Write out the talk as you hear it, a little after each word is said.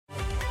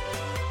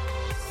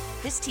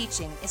This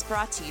teaching is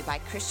brought to you by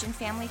Christian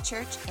Family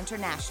Church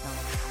International.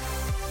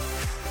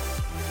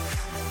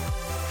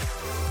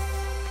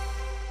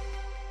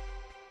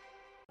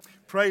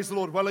 Praise the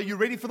Lord. Well, are you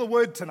ready for the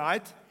word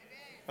tonight?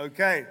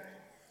 Okay.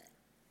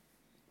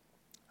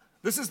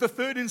 This is the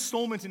third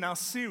installment in our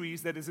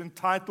series that is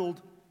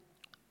entitled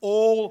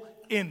All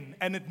In,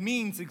 and it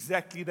means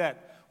exactly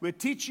that. We're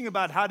teaching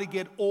about how to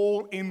get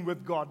all in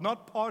with God,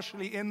 not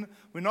partially in.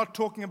 We're not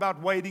talking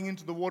about wading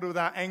into the water with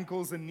our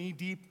ankles and knee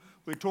deep.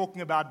 We're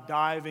talking about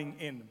diving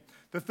in.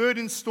 The third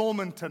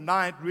installment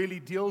tonight really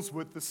deals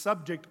with the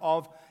subject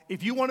of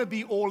if you want to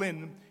be all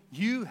in,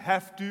 you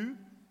have to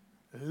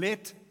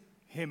let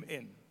Him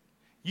in.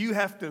 You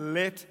have to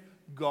let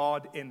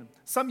God in.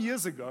 Some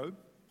years ago,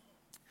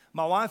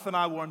 my wife and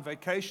I were on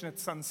vacation at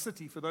Sun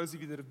City. For those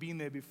of you that have been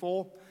there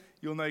before,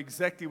 you'll know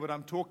exactly what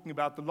I'm talking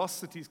about. The Lost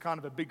City is kind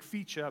of a big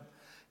feature.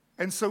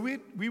 And so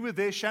we were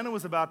there. Shannon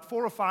was about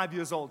 4 or 5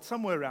 years old,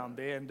 somewhere around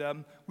there.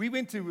 And we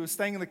were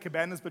staying in the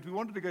cabanas, but we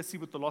wanted to go see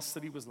what the Lost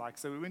City was like.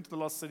 So we went to the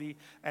Lost City,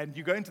 and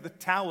you go into the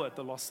tower at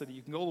the Lost City.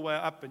 You can go all the way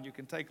up, and you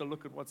can take a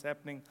look at what's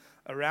happening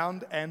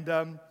around.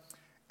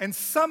 And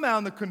somehow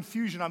in the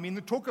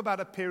confusion, talk about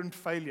a parent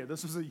failure.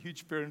 This was a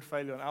huge parent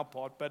failure on our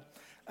part, but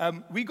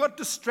we got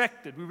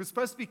distracted. We were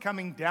supposed to be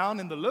coming down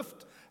in the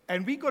lift,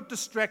 and we got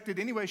distracted.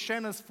 Anyway,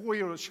 Shanna's 4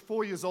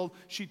 years old.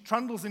 She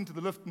trundles into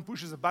the lift and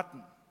pushes a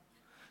button.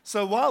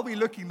 So while we're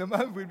looking, the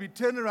moment when we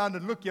turn around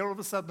and look, here all of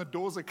a sudden the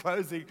doors are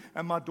closing,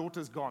 and my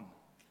daughter's gone.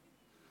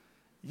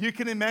 You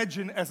can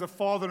imagine as a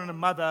father and a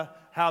mother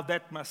how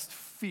that must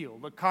feel.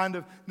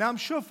 Now I'm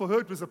sure for her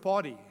it was a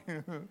party.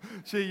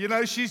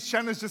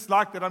 Shanna's just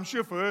like that. I'm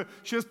sure for her,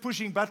 she was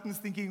pushing buttons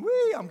thinking,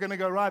 wee, I'm going to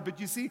go right. But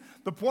you see,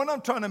 the point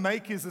I'm trying to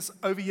make is this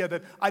over here,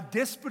 that I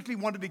desperately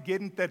wanted to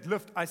get into that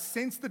lift. I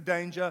sensed the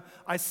danger.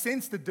 I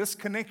sensed the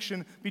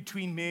disconnection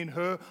between me and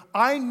her.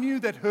 I knew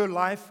that her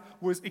life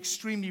was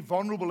extremely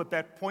vulnerable at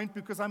that point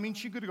because,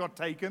 she could have got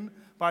taken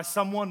by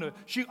someone.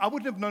 I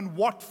wouldn't have known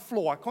what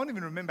floor. I can't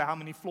even remember how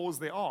many floors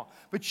there are.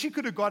 But she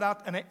could have got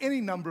out and at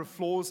any number of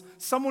floors.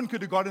 Someone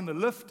could have got in the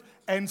lift.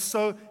 And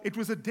so it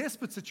was a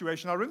desperate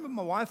situation. I remember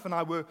my wife and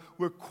I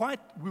were quite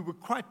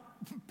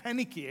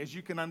panicky, as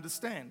you can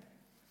understand.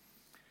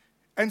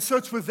 And so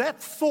it's with that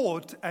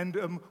thought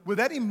and with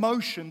that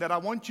emotion that I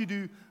want you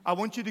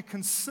to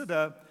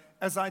consider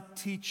as I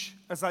teach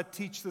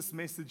this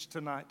message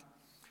tonight.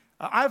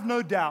 I have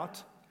no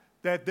doubt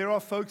that there are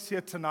folks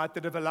here tonight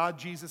that have allowed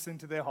Jesus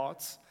into their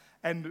hearts.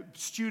 And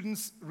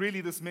students,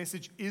 really this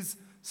message is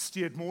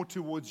steered more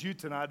towards you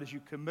tonight as you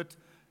commit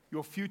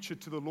your future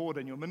to the Lord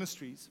and your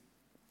ministries.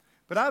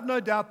 But I have no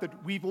doubt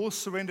that we've all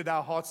surrendered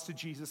our hearts to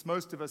Jesus,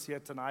 most of us here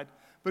tonight.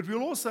 But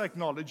we'll also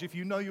acknowledge, if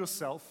you know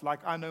yourself, like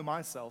I know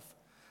myself,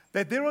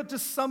 that there are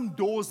just some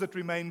doors that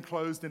remain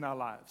closed in our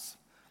lives.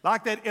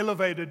 Like that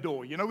elevator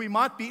door. We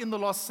might be in the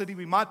lost city,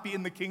 we might be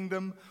in the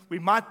kingdom, we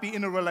might be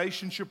in a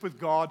relationship with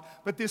God,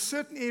 but there's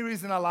certain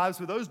areas in our lives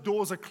where those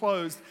doors are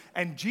closed,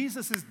 and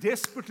Jesus is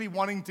desperately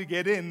wanting to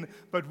get in,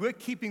 but we're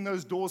keeping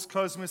those doors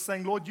closed, and we're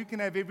saying, Lord, you can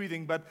have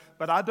everything, but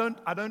I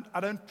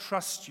don't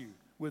trust you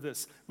with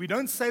this. We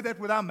don't say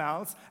that with our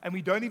mouths, and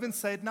we don't even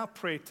say it in our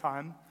prayer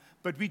time,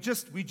 but we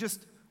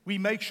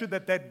make sure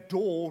that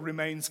door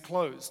remains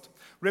closed.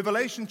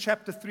 Revelation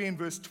chapter 3 and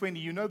verse 20,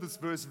 you know this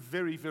verse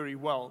very, very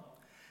well.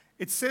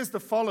 It says the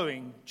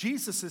following.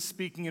 Jesus is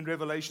speaking in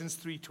Revelations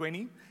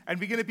 3:20, and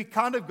we're going to be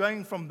kind of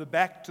going from the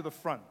back to the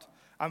front.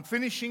 I'm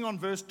finishing on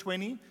verse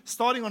 20,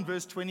 starting on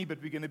verse 20,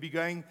 but we're going to be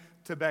going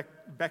to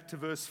back to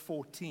verse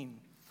 14.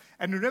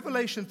 And in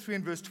Revelation 3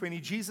 and verse 20,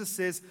 Jesus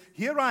says,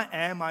 "Here I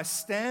am, I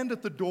stand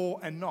at the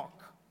door and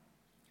knock.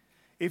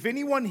 If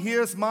anyone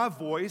hears my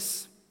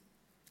voice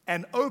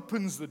and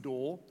opens the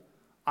door,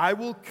 I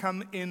will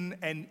come in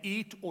and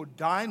eat or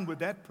dine with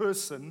that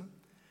person,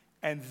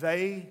 and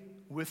they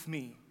with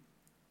me."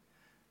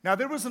 Now,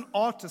 there was an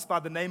artist by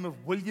the name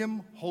of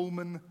William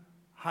Holman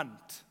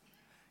Hunt.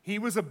 He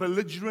was a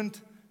belligerent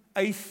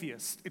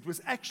atheist. It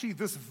was actually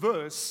this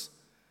verse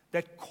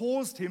that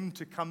caused him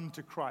to come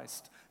to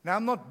Christ. Now,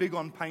 I'm not big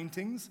on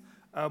paintings,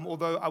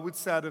 although I would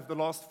say out of the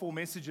last 4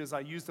 messages, I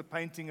used a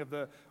painting of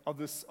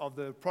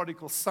the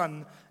prodigal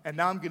son, and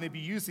now I'm going to be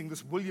using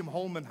this William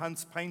Holman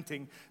Hunt's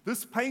painting.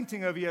 This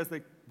painting over here, as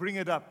they bring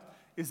it up,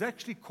 is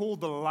actually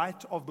called The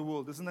Light of the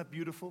World. Isn't that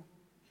beautiful?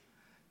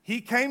 He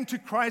came to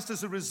Christ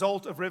as a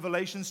result of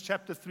Revelations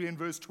chapter 3 and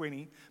verse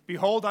 20.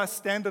 "Behold, I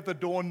stand at the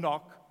door and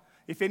knock.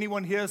 If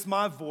anyone hears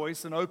my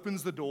voice and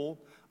opens the door,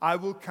 I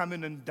will come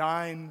in and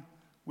dine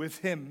with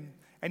him."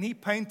 And he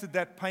painted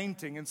that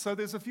painting. And so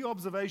there's a few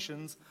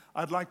observations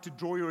I'd like to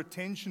draw your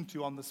attention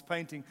to on this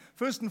painting.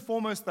 First and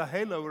foremost, the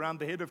halo around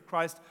the head of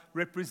Christ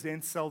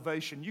represents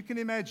salvation. You can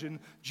imagine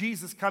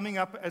Jesus coming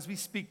up as we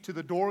speak to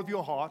the door of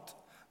your heart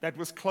that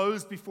was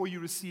closed before you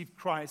received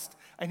Christ.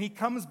 And he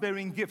comes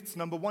bearing gifts.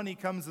 Number one, he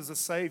comes as a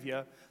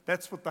savior.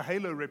 That's what the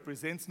halo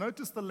represents.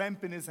 Notice the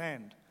lamp in his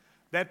hand.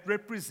 That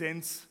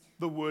represents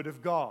the word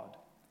of God.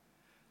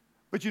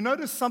 But you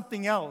notice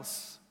something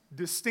else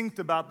distinct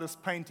about this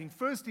painting.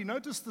 First, you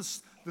notice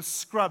the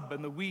scrub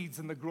and the weeds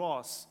and the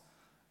grass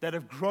that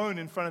have grown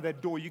in front of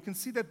that door, you can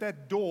see that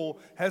that door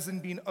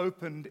hasn't been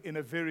opened in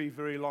a very,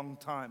 very long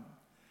time.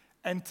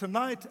 And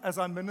tonight, as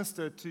I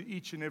minister to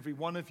each and every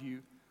one of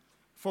you,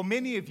 for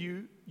many of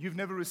you, you've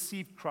never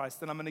received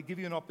Christ, and I'm going to give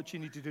you an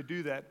opportunity to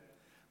do that.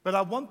 But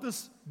I want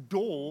this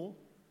door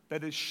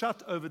that is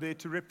shut over there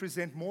to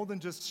represent more than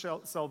just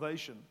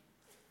salvation.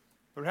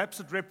 Perhaps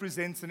it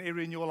represents an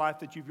area in your life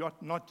that you've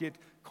not yet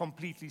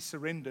completely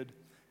surrendered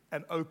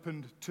and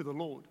opened to the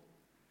Lord.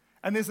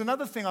 And there's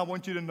another thing I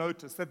want you to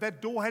notice,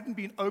 that door hadn't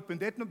been opened.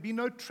 There had been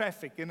no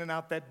traffic in and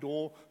out that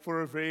door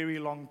for a very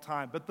long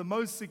time. But the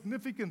most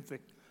significant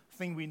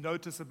thing we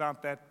notice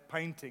about that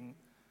painting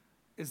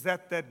is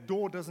that that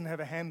door doesn't have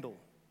a handle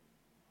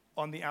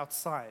on the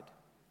outside,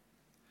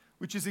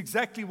 which is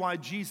exactly why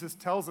Jesus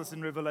tells us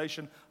in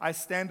Revelation, I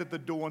stand at the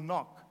door and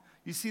knock.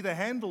 You see, the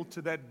handle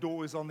to that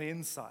door is on the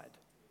inside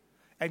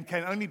and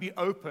can only be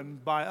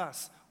opened by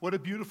us. What a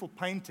beautiful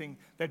painting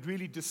that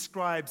really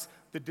describes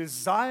the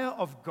desire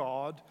of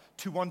God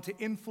to want to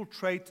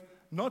infiltrate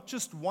not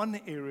just one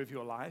area of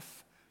your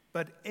life,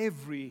 but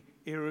every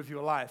area of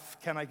your life.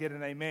 Can I get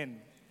an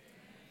amen?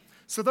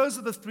 So those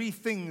are the three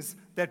things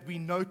that we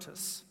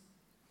notice.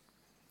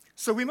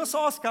 So we must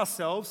ask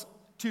ourselves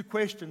two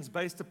questions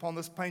based upon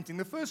this painting.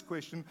 The first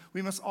question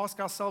we must ask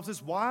ourselves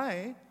is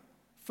why,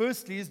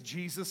 firstly, is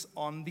Jesus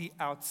on the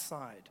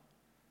outside?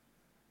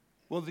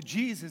 Well,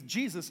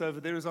 Jesus over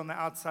there is on the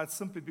outside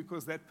simply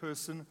because that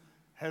person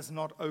has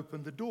not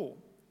opened the door.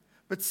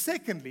 But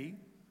secondly,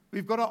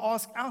 we've got to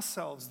ask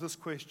ourselves this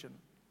question.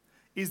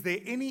 Is there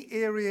any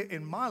area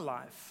in my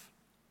life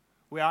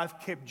where I've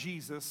kept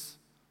Jesus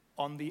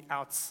on the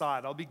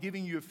outside? I'll be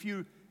giving you a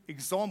few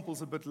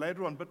examples a bit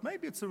later on, but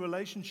maybe it's a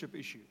relationship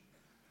issue.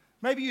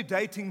 Maybe you're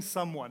dating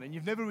someone and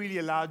you've never really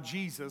allowed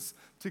Jesus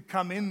to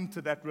come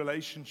into that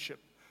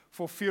relationship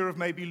for fear of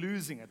maybe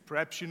losing it.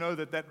 Perhaps you know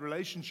that that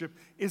relationship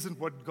isn't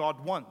what God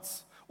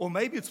wants. Or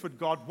maybe it's what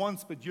God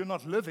wants, but you're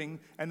not living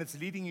and it's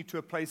leading you to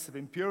a place of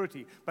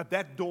impurity. But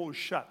that door is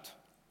shut.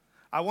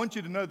 I want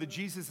you to know that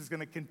Jesus is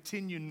going to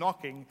continue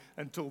knocking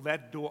until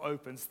that door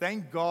opens.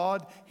 Thank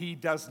God he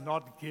does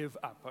not give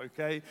up,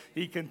 okay?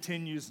 He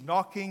continues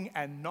knocking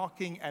and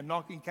knocking and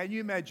knocking. Can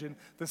you imagine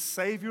the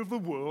Savior of the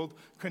world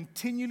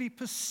continually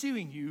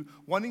pursuing you,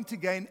 wanting to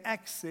gain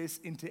access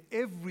into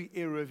every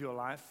area of your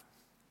life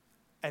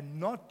and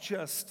not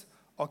just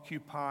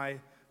occupy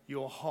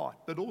your heart,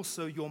 but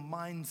also your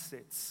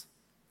mindsets?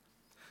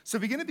 So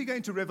we're going to be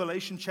going to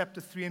Revelation chapter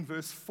 3 and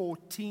verse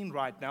 14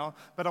 right now,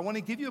 but I want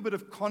to give you a bit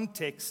of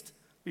context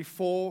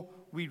before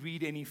we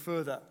read any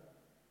further.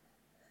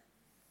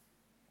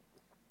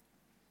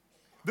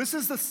 This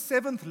is the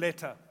seventh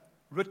letter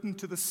written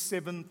to the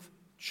seventh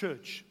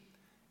church.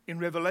 In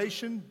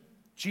Revelation,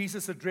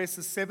 Jesus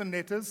addresses 7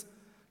 letters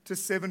to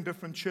 7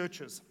 different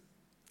churches.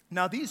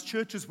 Now, these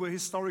churches were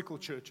historical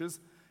churches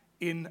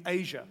in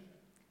Asia.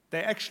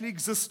 They actually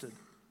existed.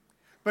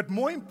 But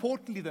more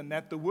importantly than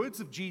that, the words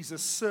of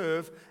Jesus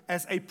serve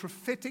as a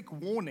prophetic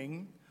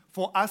warning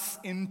for us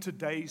in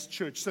today's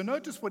church. So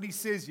notice what he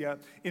says here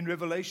in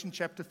Revelation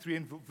chapter 3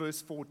 and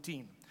verse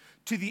 14.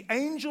 To the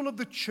angel of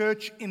the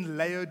church in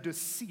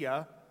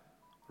Laodicea,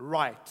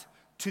 write.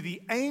 To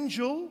the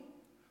angel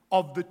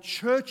of the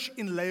church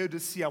in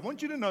Laodicea. I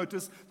want you to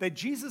notice that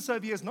Jesus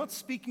over here is not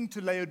speaking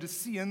to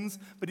Laodiceans,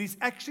 but he's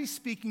actually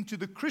speaking to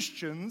the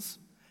Christians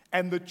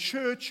and the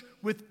church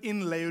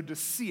within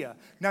Laodicea.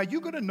 Now,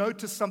 you're going to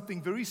notice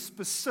something very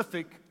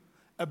specific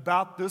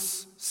about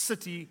this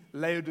city,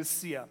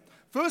 Laodicea.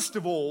 First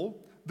of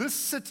all, this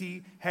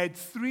city had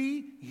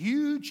 3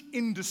 huge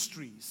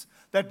industries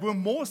that were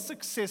more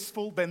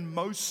successful than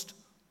most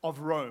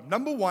of Rome.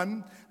 Number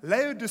one,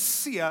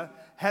 Laodicea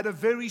had a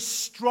very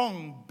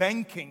strong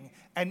banking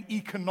and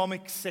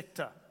economic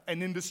sector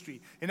and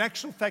industry. In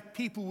actual fact,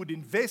 people would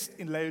invest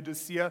in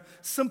Laodicea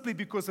simply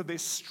because of their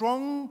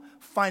strong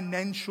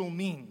financial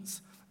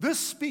means. This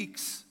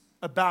speaks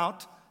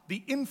about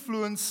the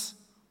influence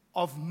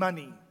of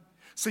money.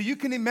 So you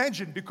can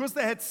imagine, because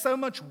they had so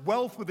much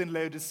wealth within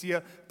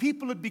Laodicea,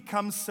 people had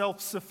become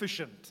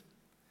self-sufficient.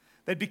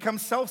 They'd become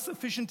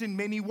self-sufficient in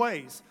many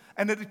ways.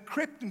 And it had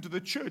crept into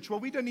the church. Well,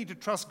 we don't need to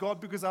trust God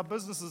because our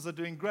businesses are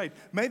doing great.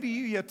 Maybe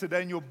you're here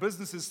today and your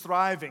business is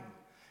thriving.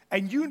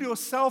 And you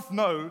yourself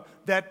know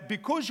that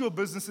because your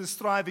business is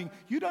thriving,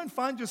 you don't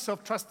find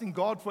yourself trusting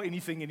God for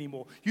anything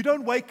anymore. You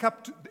don't wake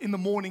up in the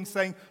morning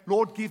saying,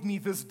 Lord, give me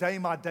this day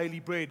my daily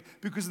bread.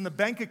 Because in the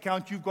bank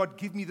account, you've got,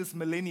 give me this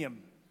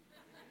millennium.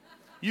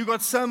 You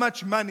got so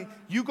much money.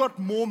 You got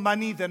more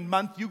money than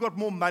month. You got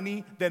more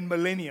money than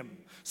millennium.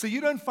 So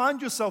you don't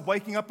find yourself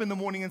waking up in the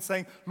morning and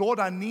saying, Lord,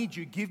 I need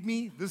you. Give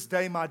me this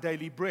day my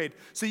daily bread.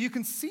 So you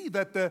can see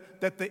that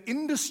the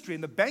industry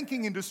and the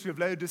banking industry of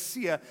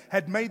Laodicea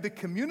had made the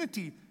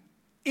community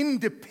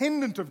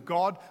independent of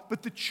God,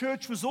 but the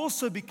church was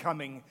also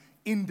becoming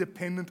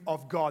independent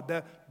of God.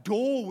 The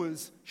door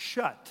was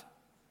shut.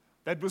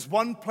 That was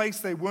one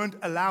place they weren't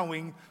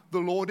allowing the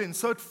Lord in.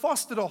 So it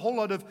fostered a whole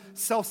lot of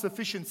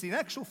self-sufficiency. In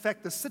actual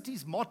fact, the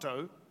city's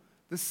motto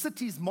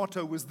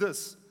was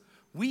this: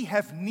 we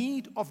have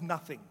need of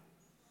nothing.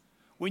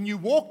 when you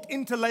walked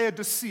into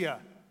Laodicea,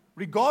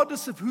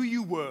 regardless of who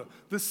you were,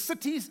 the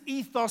city's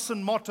ethos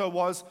and motto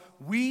was,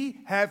 we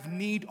have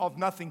need of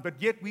nothing.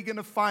 But yet we're going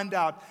to find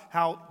out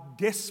how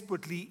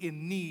desperately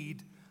in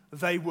need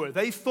they were.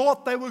 They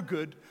thought they were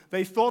good.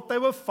 They thought they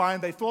were fine.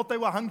 They thought they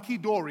were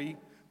hunky-dory.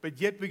 But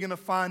yet we're going to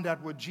find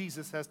out what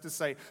Jesus has to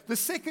say. The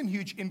second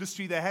huge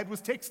industry they had was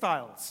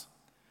textiles.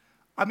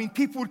 I mean,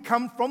 people would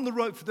come from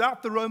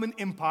throughout the Roman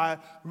Empire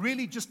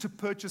really just to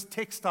purchase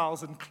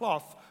textiles and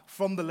cloth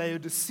from the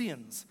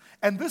Laodiceans.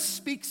 And this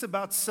speaks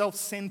about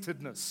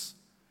self-centeredness.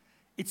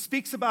 It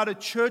speaks about a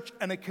church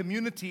and a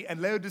community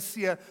and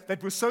Laodicea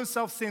that were so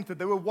self-centered.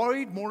 They were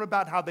worried more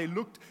about how they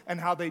looked and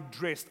how they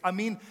dressed. I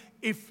mean,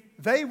 if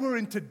they were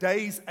in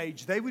today's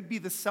age, they would be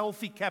the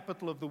selfie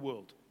capital of the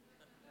world.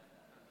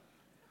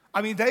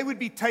 I mean, they would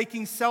be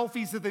taking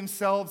selfies of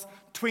themselves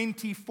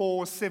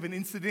 24/7.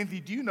 Incidentally,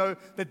 do you know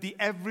that the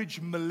average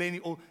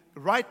millennial,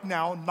 right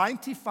now,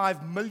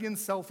 95 million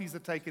selfies are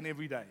taken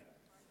every day?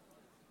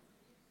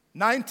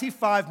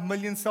 95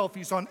 million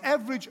selfies. On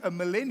average, a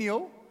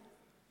millennial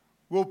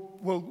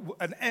will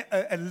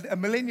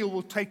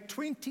take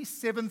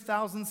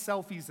 27,000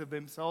 selfies of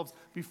themselves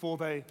before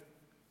they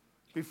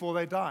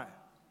die.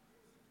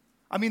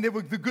 I mean, there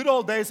were the good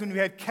old days when we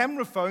had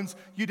camera phones,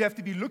 you'd have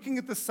to be looking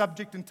at the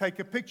subject and take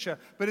a picture.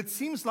 But it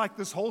seems like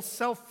this whole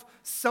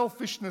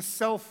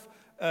selfishness,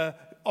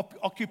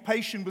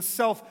 occupation with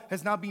self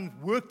has now been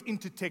worked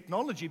into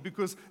technology,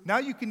 because now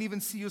you can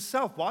even see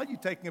yourself while you're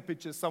taking a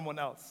picture of someone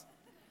else.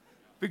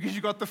 Because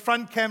you've got the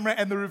front camera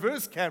and the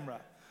reverse camera.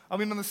 I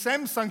mean, on the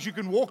Samsungs, you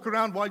can walk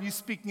around while you're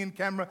speaking in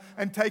camera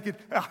and take it.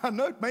 I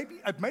know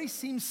it may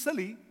seem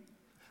silly,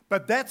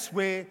 but that's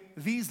where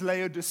these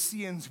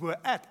Laodiceans were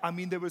at. I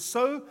mean, they were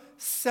so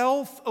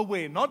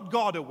self-aware, not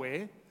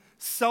God-aware,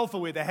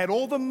 self-aware. They had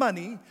all the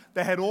money,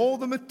 they had all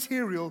the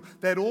material,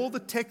 they had all the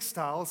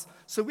textiles.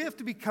 So we have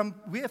to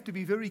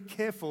be very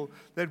careful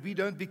that we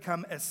don't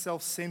become as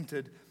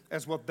self-centered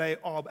as what they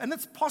are. And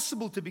it's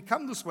possible to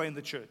become this way in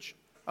the church.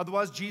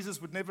 Otherwise, Jesus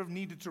would never have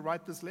needed to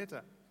write this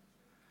letter.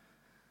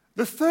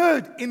 The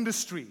third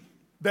industry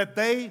that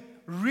they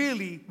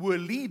really were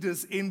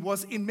leaders in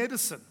was in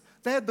medicine.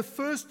 They had the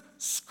first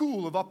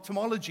school of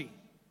ophthalmology,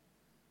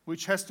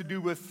 which has to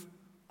do with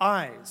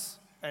eyes.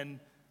 And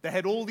they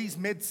had all these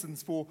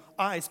medicines for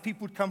eyes.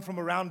 People would come from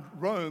around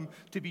Rome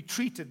to be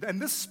treated. And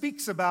this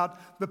speaks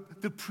about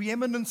the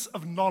preeminence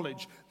of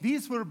knowledge.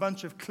 These were a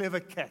bunch of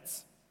clever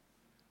cats.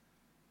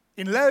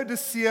 In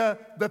Laodicea,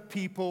 the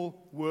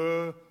people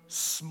were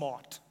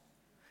smart.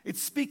 It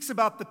speaks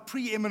about the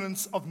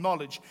preeminence of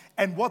knowledge.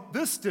 And what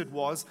this did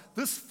was,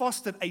 this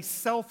fostered a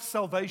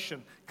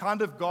self-salvation.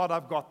 Kind of, God,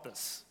 I've got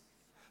this.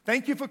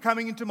 Thank you for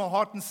coming into my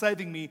heart and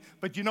saving me.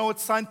 But you know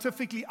what?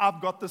 Scientifically, I've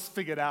got this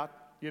figured out.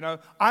 You know,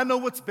 I know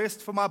what's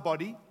best for my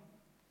body.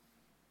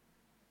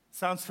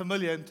 Sounds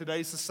familiar in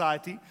today's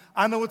society.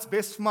 I know what's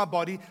best for my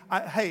body.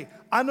 I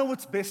know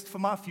what's best for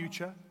my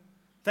future.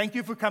 Thank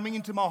you for coming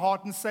into my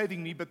heart and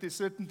saving me, but there's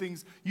certain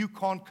things you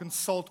can't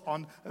consult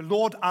on.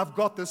 Lord, I've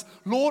got this.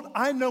 Lord,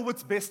 I know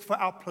what's best for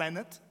our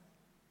planet.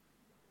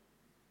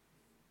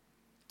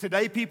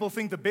 Today, people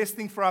think the best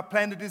thing for our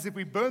planet is if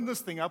we burn this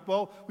thing up,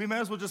 well, we may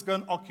as well just go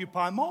and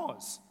occupy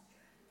Mars.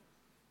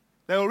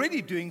 They're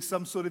already doing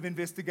some sort of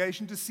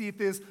investigation to see if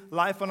there's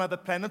life on other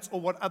planets or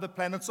what other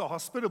planets are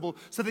hospitable.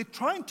 So they're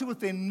trying to, with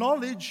their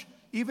knowledge,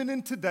 even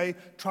in today,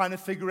 trying to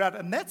figure out.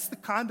 And that's the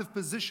kind of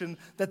position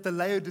that the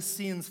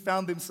Laodiceans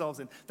found themselves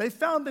in. They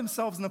found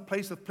themselves in a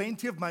place with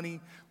plenty of money,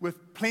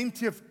 with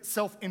plenty of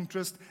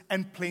self-interest,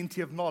 and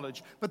plenty of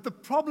knowledge. But the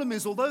problem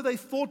is, although they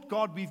thought,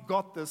 God, we've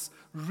got this,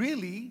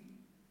 really,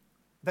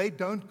 they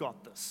don't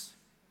got this.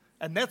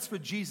 And that's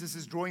what Jesus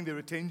is drawing their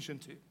attention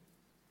to.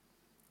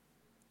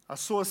 I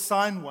saw a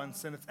sign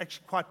once, and it's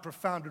actually quite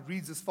profound. It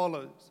reads as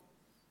follows: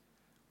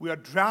 we are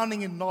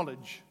drowning in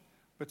knowledge,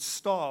 but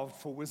starved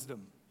for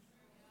wisdom.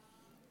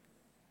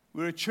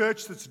 We're a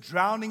church that's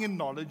drowning in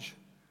knowledge,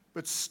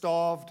 but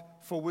starved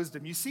for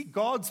wisdom. You see,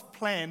 God's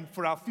plan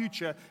for our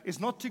future is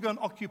not to go and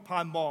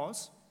occupy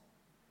Mars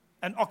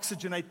and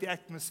oxygenate the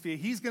atmosphere.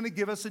 He's going to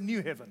give us a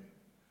new heaven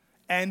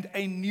and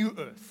a new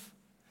earth.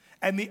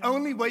 And the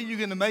only way you're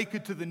going to make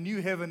it to the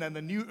new heaven and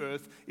the new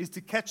earth is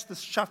to catch the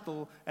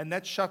shuttle, and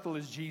that shuttle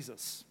is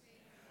Jesus.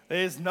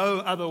 There's no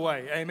other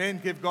way. Amen.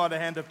 Give God a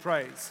hand of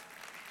praise.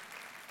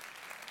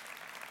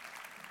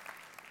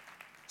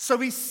 So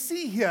we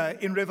see here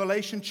in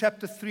Revelation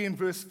chapter 3 and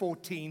verse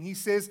 14, he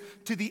says,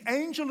 to the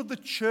angel of the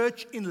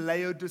church in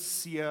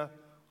Laodicea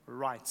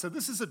write. So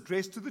this is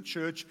addressed to the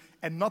church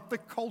and not the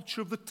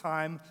culture of the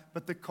time,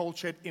 but the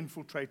culture had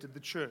infiltrated the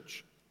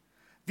church.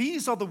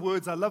 These are the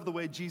words. I love the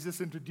way Jesus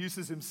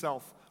introduces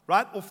himself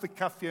right off the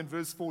cuff here in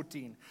verse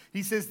 14.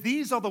 He says,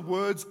 these are the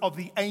words of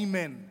the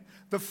Amen,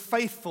 the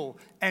faithful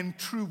and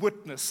true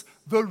witness,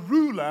 the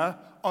ruler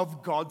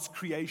of God's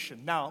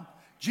creation. Now,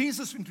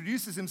 Jesus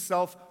introduces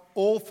himself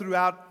all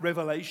throughout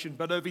Revelation,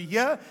 but over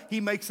here, he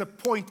makes a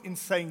point in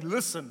saying,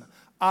 listen,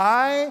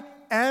 I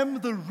am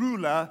the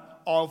ruler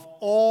of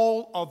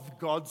all of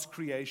God's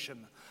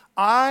creation.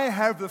 I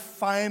have the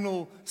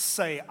final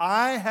say.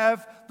 I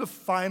have the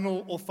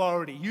final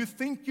authority. You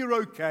think you're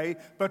okay,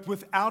 but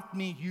without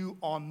me, you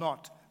are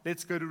not.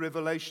 Let's go to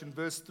Revelation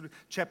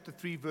chapter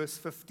 3, verse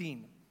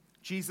 15.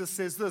 Jesus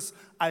says this,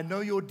 I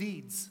know your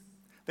deeds,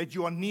 that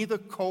you are neither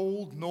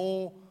cold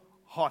nor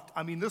hot.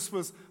 I mean, this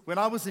was, when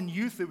I was in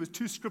youth, there was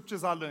two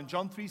scriptures I learned,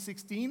 John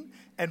 3:16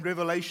 and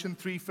Revelation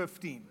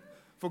 3:15.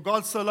 For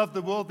God so loved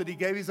the world that he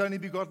gave his only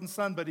begotten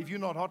son, but if you're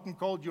not hot and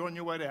cold, you're on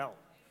your way to hell.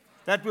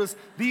 That was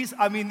these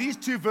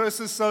two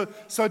verses, so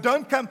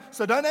don't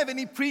have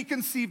any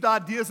preconceived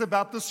ideas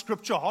about the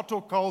scripture, hot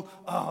or cold.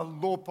 Oh,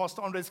 Lord,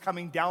 Pastor Andre's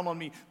coming down on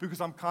me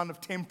because I'm kind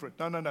of temperate.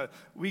 No.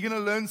 We're going to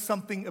learn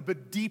something a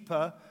bit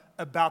deeper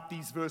about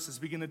these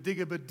verses. We're going to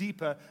dig a bit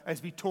deeper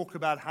as we talk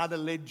about how to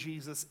let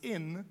Jesus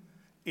in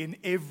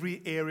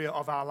every area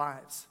of our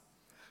lives.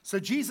 So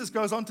Jesus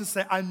goes on to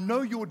say, I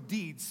know your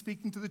deeds,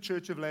 speaking to the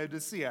church of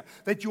Laodicea,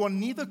 that you are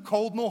neither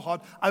cold nor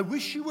hot. I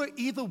wish you were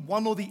either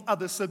one or the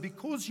other. So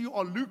because you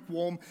are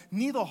lukewarm,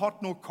 neither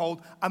hot nor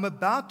cold, I'm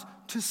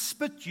about to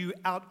spit you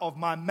out of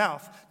my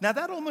mouth. Now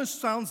that almost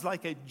sounds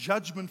like a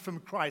judgment from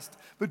Christ,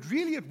 but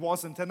really it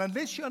wasn't. And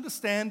unless you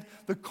understand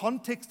the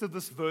context of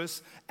this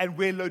verse and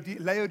where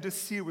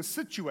Laodicea was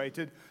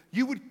situated,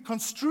 you would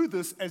construe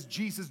this as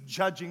Jesus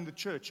judging the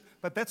church.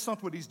 But that's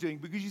not what he's doing.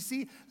 Because you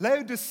see,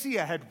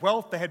 Laodicea had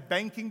wealth, they had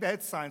banking, they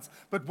had science.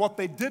 But what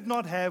they did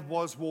not have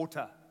was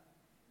water.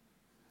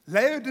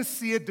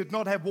 Laodicea did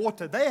not have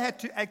water. They had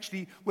to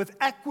actually, with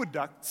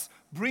aqueducts,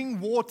 bring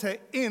water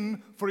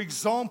in, for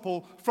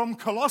example, from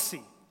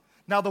Colossae.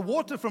 Now, the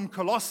water from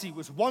Colossae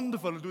was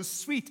wonderful, it was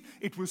sweet,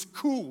 it was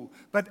cool.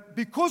 But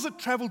because it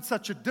traveled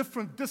such a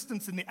different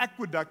distance in the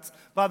aqueducts,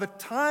 by the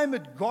time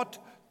it got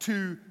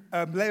to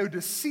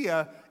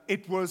Laodicea,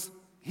 it was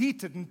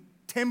heated and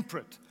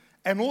temperate.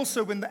 And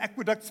also when the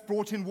aqueducts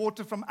brought in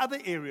water from other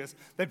areas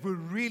that were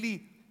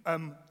really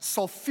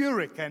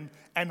sulfuric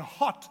and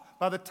hot,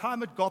 by the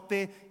time it got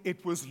there,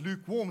 it was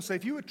lukewarm. So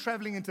if you were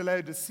traveling into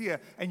Laodicea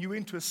and you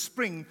went to a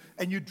spring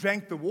and you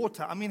drank the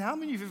water, I mean, how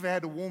many of you have ever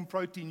had a warm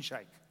protein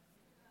shake?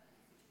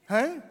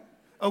 Hey?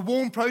 A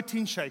warm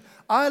protein shake.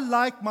 I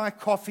like my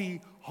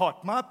coffee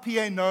hot. My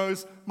PA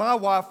knows, my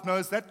wife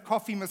knows, that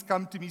coffee must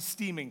come to me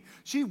steaming.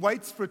 She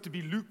waits for it to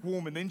be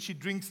lukewarm and then she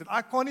drinks it.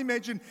 I can't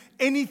imagine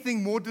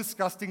anything more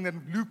disgusting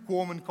than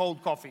lukewarm and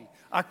cold coffee.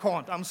 I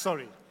can't, I'm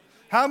sorry.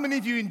 How many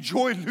of you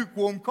enjoy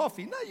lukewarm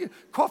coffee? No,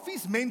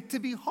 coffee's meant to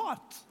be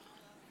hot,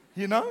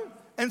 you know?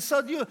 And so,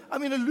 a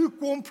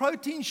lukewarm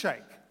protein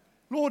shake.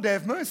 Lord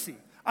have mercy.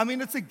 I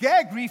mean, it's a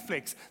gag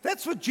reflex.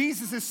 That's what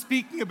Jesus is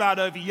speaking about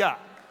over here.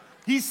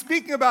 He's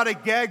speaking about a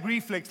gag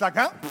reflex, like,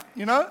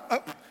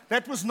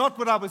 that was not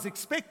what I was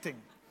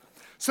expecting.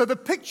 So the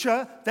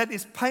picture that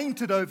is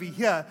painted over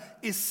here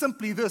is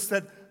simply this,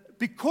 that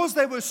because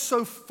they were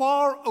so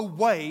far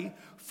away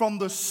from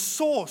the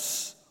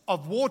source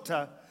of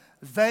water,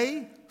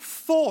 they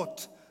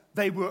thought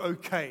they were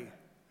okay,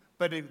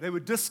 but they were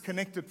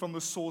disconnected from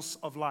the source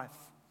of life.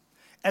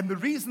 And the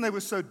reason they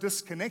were so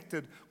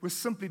disconnected was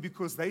simply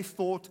because they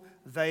thought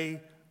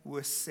they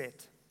were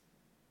set.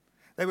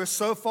 They were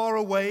so far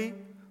away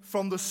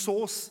from the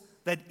source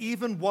that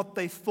even what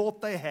they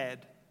thought they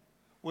had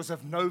was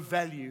of no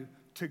value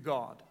to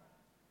God.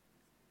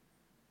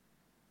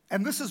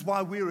 And this is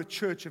why we're a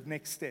church of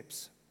next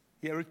steps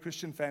here at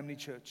Christian Family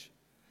Church.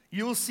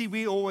 You'll see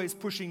we're always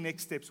pushing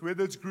next steps,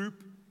 whether it's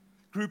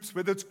groups,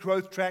 whether it's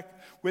growth track,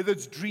 whether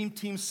it's dream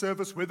team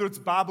service, whether it's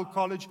Bible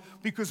college,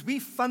 because we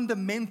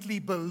fundamentally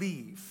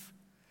believe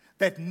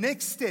that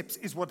next steps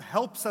is what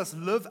helps us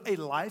live a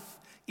life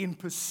in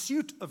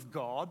pursuit of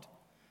God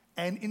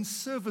and in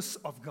service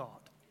of God.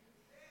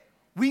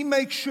 We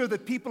make sure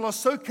that people are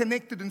so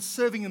connected and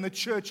serving in the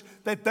church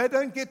that they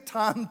don't get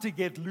time to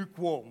get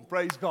lukewarm.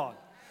 Praise God.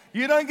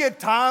 You don't get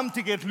time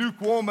to get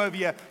lukewarm over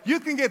here. You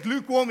can get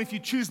lukewarm if you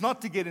choose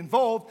not to get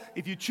involved,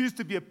 if you choose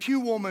to be a pew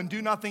warmer and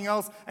do nothing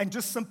else and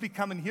just simply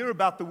come and hear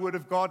about the Word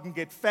of God and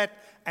get fat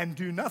and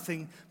do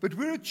nothing. But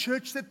we're a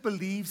church that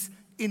believes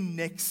in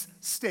next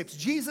steps.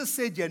 Jesus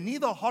said, you're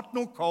neither hot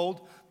nor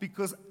cold.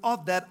 Because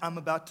of that, I'm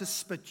about to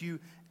spit you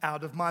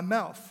out of my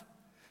mouth.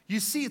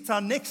 You see, it's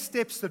our next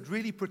steps that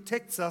really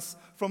protects us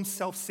from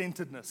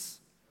self-centeredness.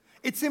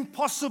 It's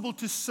impossible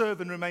to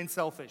serve and remain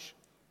selfish.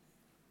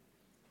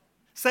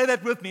 Say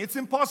that with me. It's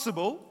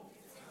impossible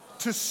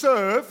to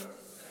serve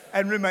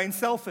and remain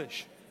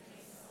selfish.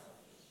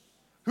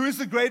 Who is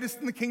the greatest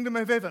in the kingdom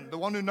of heaven? The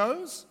one who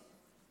knows?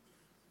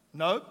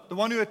 No. The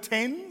one who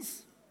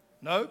attends?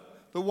 No.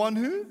 The one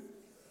who?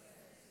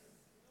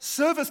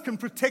 Service can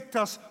protect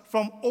us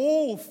from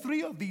all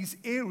three of these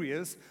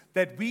areas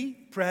that we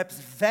perhaps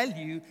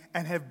value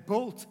and have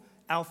built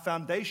our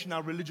foundation,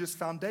 our religious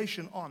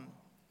foundation on.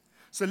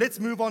 So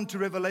let's move on to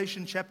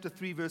Revelation chapter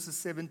 3, verses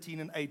 17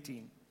 and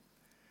 18.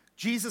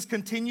 Jesus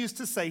continues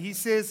to say, he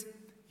says,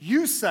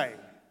 you say,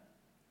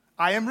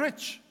 I am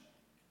rich.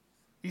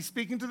 He's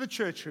speaking to the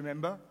church,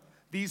 remember?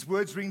 These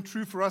words ring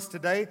true for us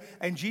today,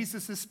 and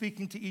Jesus is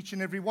speaking to each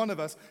and every one of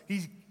us.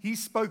 He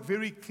spoke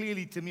very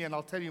clearly to me, and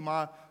I'll tell you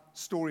my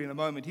story in a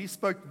moment. He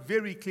spoke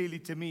very clearly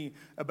to me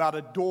about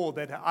a door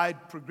that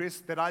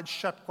I'd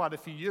shut quite a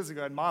few years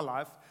ago in my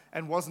life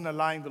and wasn't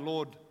allowing the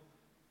Lord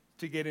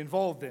to get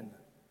involved in.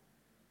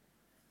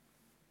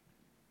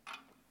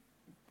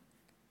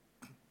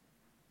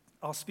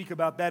 I'll speak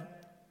about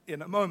that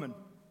in a moment.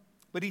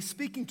 But he's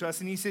speaking to us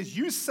and he says,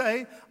 you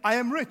say, I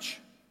am rich.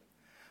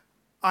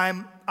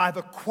 I've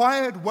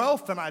acquired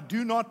wealth and I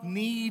do not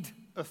need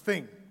a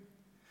thing.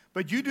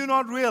 But you do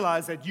not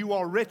realize that you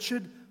are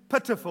wretched,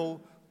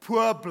 pitiful,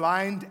 poor,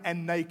 blind,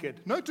 and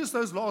naked. Notice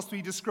those last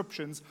three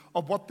descriptions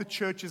of what the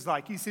church is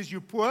like. He says,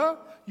 you're poor,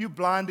 you're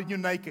blind, and you're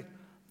naked.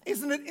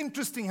 Isn't it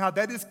interesting how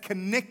that is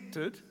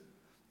connected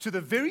to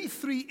the very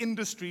three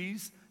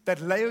industries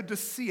that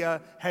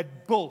Laodicea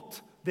had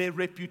built their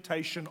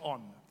reputation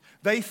on?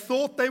 They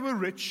thought they were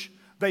rich,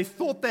 they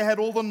thought they had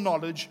all the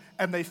knowledge,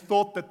 and they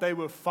thought that they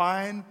were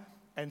fine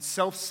and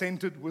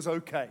self-centered was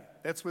okay.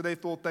 That's where they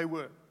thought they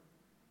were.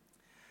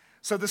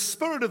 So the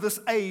spirit of this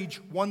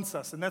age wants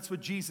us, and that's what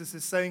Jesus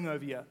is saying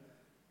over here.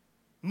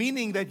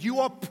 Meaning that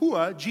you are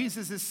poor,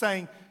 Jesus is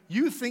saying,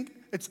 you think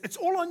it's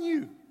all on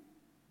you.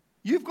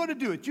 You've got to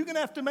do it. You're going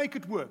to have to make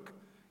it work.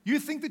 You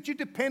think that you're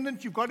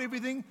dependent, you've got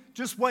everything,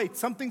 just wait.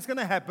 Something's going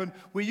to happen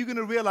where you're going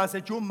to realize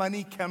that your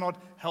money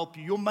cannot help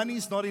you. Your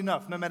money's not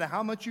enough. No matter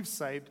how much you've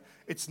saved,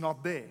 it's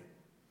not there.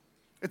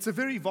 It's a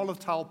very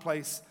volatile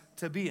place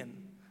to be in.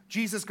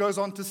 Jesus goes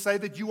on to say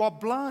that you are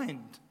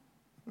blind.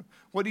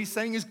 What he's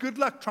saying is good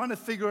luck trying to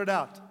figure it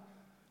out.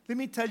 Let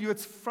me tell you,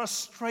 it's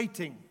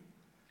frustrating.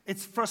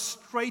 It's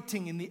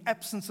frustrating in the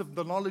absence of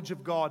the knowledge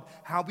of God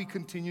how we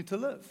continue to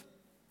live.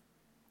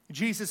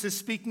 Jesus is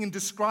speaking and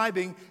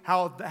describing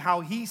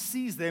how he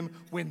sees them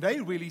when they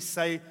really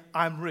say,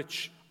 I'm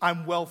rich,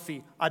 I'm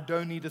wealthy, I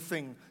don't need a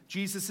thing.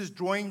 Jesus is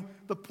drawing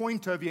the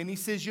point over you and he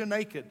says, you're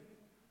naked.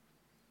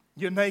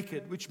 You're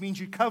naked, which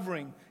means you're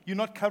covering. You're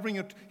not covering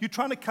it. You're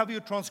trying to cover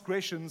your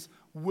transgressions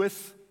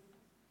with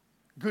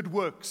good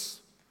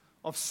works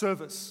of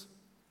service.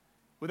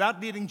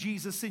 Without letting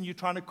Jesus in, you're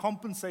trying to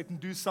compensate and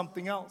do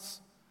something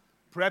else.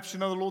 Perhaps you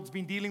know the Lord's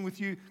been dealing with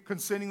you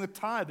concerning the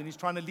tithe, and he's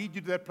trying to lead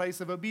you to that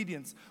place of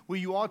obedience where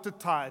you are to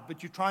tithe,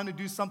 but you're trying to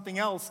do something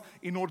else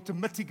in order to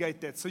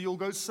mitigate that. So you'll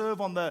go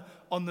serve on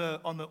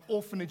the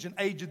orphanage and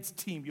aged's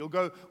team. You'll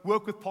go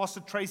work with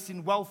Pastor Tracy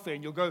in welfare,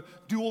 and you'll go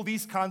do all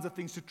these kinds of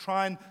things to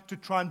try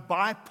and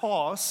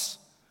bypass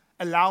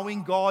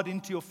allowing God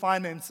into your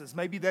finances.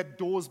 Maybe that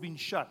door's been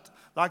shut,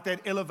 like that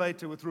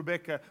elevator with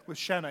Rebecca, with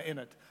Shanna in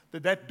it.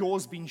 That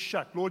door's been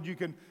shut. Lord, you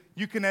can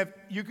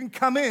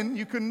come in,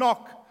 you can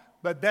knock,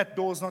 but that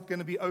door's not going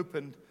to be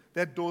opened.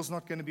 That door's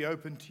not going to be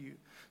open to you.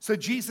 So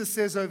Jesus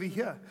says over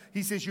here,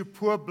 he says, you're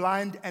poor,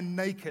 blind, and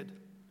naked,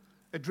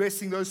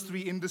 addressing those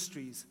three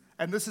industries.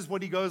 And this is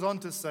what he goes on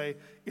to say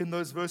in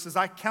those verses.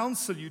 I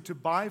counsel you to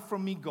buy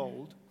from me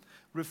gold,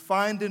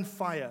 refined in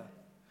fire,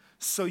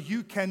 so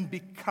you can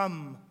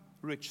become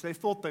rich. They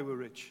thought they were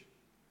rich.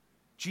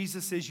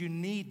 Jesus says, you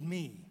need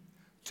me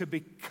to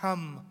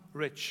become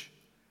rich.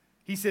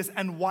 He says,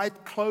 and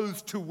white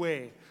clothes to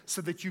wear,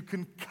 so that you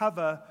can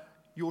cover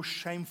your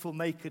shameful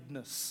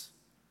nakedness.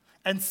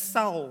 And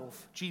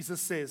salve,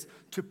 Jesus says,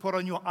 to put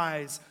on your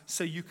eyes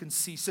so you can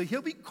see. So here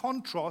we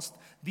contrast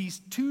these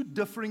two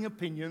differing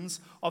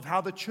opinions of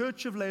how the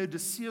church of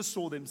Laodicea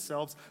saw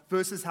themselves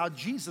versus how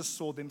Jesus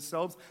saw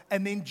themselves,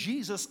 and then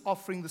Jesus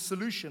offering the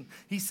solution.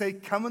 He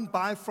said, come and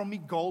buy from me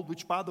gold,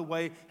 which, by the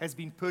way, has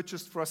been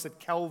purchased for us at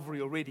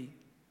Calvary already.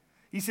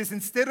 He says,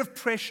 instead of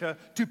pressure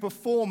to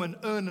perform and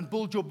earn and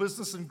build your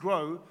business and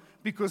grow,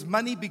 because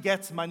money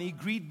begets money,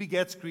 greed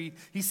begets greed.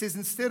 He says,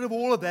 instead of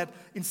all of that,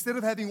 instead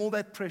of having all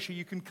that pressure,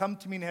 you can come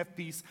to me and have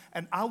peace,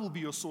 and I will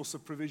be your source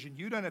of provision.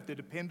 You don't have to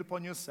depend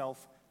upon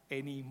yourself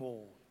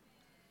anymore.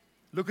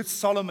 Look at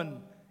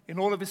Solomon in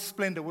all of his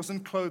splendor,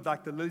 wasn't clothed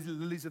like the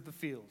lilies of the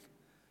field.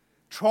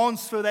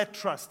 Transfer that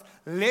trust.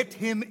 Let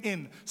him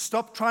in.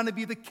 Stop trying to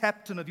be the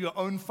captain of your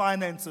own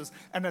finances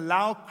and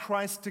allow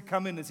Christ to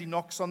come in as he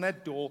knocks on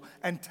that door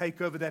and take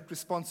over that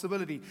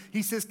responsibility.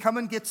 He says, come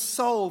and get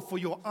soul for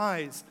your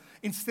eyes.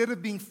 Instead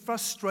of being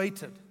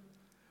frustrated,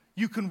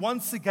 you can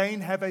once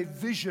again have a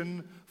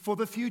vision for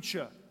the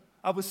future.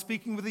 I was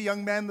speaking with a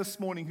young man this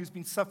morning who's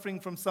been suffering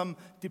from some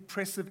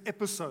depressive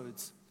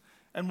episodes.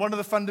 And one of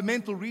the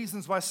fundamental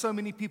reasons why so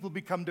many people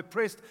become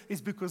depressed is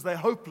because they're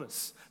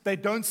hopeless. They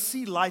don't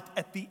see light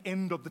at the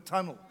end of the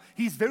tunnel.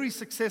 He's very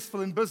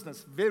successful in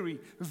business, very,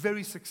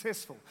 very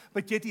successful.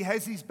 But yet he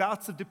has these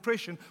bouts of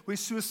depression where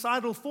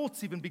suicidal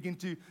thoughts even begin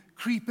to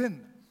creep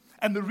in.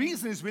 And the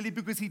reason is really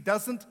because he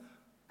doesn't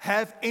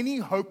have any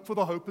hope for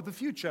the hope of the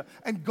future.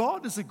 And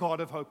God is a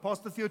God of hope.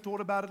 Pastor Theo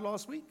taught about it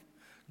last week.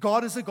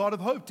 God is a God of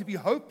hope. To be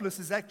hopeless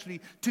is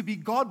actually to be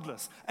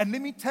godless. And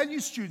let me tell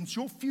you, students,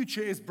 your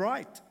future is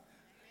bright.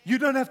 You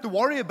don't have to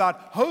worry about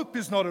hope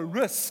is not a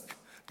risk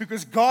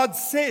because God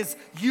says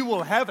you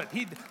will have it.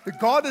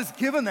 God has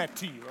given that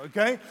to you,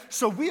 okay?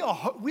 So we are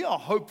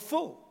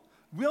hopeful.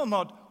 We are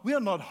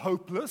not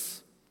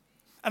hopeless.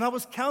 And I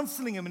was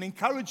counseling him and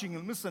encouraging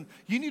him. Listen,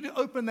 you need to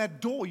open that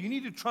door. You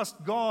need to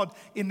trust God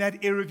in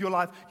that area of your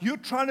life. You're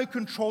trying to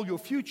control your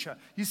future.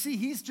 You see,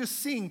 he's just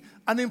seeing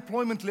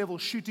unemployment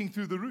levels shooting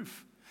through the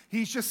roof.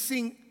 He's just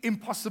seeing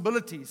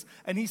impossibilities.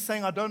 And he's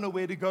saying, I don't know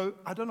where to go.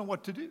 I don't know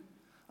what to do.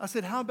 I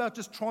said, how about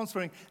just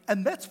transferring?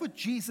 And that's what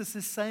Jesus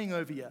is saying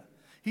over here.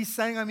 He's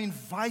saying, I'm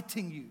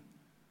inviting you.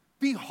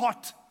 Be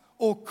hot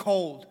or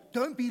cold.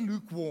 Don't be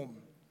lukewarm.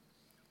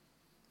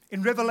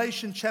 In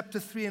Revelation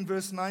chapter 3 and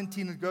verse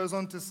 19, it goes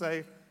on to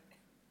say,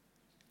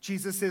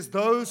 Jesus says,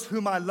 those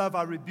whom I love,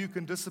 I rebuke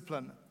and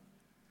discipline.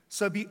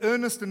 So be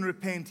earnest and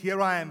repent.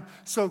 Here I am.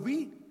 So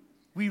we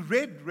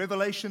read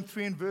Revelation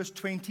 3 and verse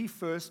 20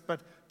 first,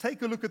 but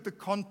take a look at the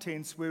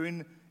contents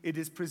wherein it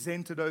is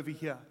presented over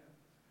here.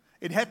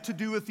 It had to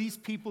do with these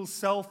people's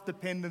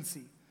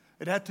self-dependency.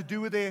 It had to do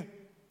with their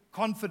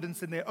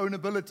confidence in their own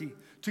ability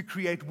to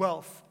create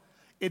wealth.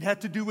 It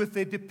had to do with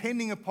their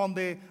depending upon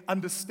their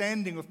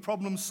understanding of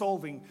problem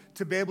solving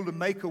to be able to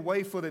make a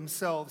way for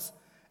themselves.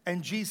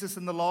 And Jesus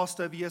in the last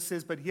over here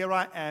says, but here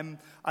I am,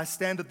 I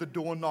stand at the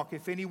door and knock.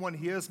 If anyone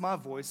hears my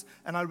voice,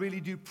 and I really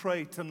do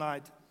pray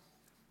tonight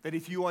that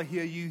if you are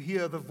here, you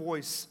hear the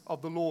voice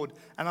of the Lord.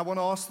 And I want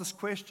to ask this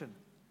question.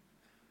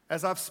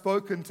 As I've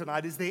spoken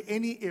tonight, is there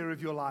any area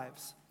of your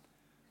lives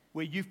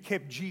where you've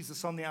kept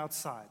Jesus on the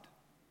outside?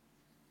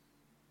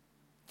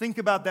 Think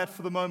about that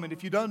for the moment.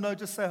 If you don't know,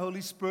 just say,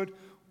 Holy Spirit,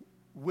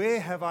 where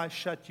have I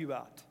shut you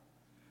out?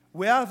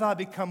 Where have I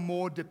become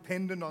more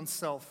dependent on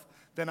self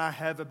than I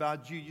have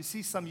about you? You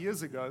see, some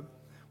years ago,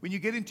 when you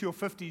get into your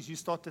 50s, you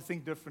start to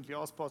think differently.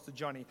 Ask Pastor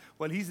Johnny.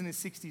 Well, he's in his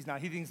 60s now.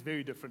 He thinks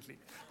very differently.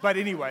 But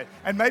anyway,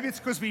 and maybe it's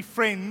because we're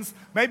friends.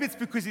 Maybe it's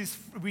because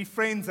we're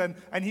friends and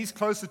he's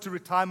closer to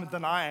retirement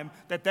than I am,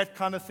 that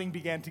kind of thing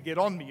began to get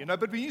on me, you know.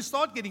 But when you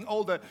start getting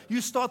older, you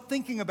start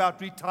thinking about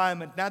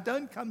retirement. Now,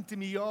 don't come to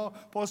me, oh,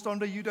 Pastor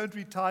Andre, you don't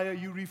retire,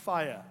 you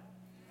refire.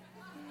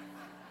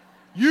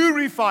 You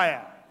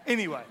refire.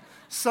 Anyway,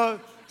 so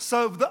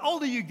the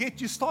older you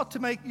get, you start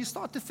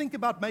to think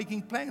about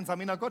making plans. I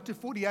mean, I got to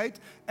 48,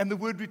 and the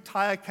word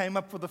retire came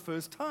up for the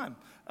first time.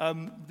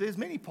 There's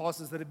many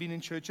pastors that have been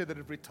in church here that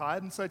have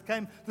retired, and so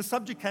the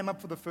subject came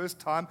up for the first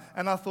time,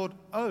 and I thought,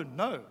 oh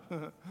no,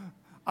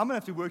 I'm gonna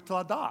have to work till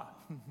I die,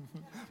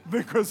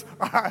 because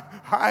I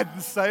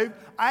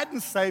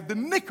hadn't saved a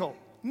nickel,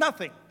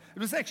 nothing. It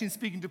was actually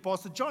speaking to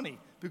Pastor Johnny,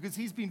 because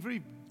he's been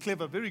very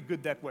clever, very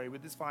good that way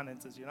with his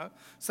finances, you know.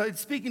 So in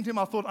speaking to him,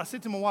 I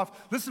said to my wife,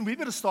 listen, we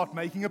better start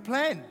making a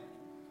plan.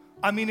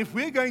 I mean, if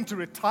we're going to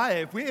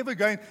retire, if we're ever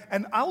going,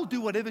 and I'll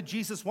do whatever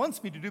Jesus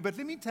wants me to do, but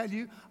let me tell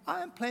you,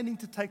 I am planning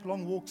to take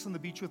long walks on the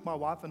beach with my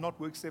wife and not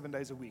work 7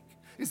 days a week.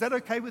 Is that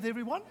okay with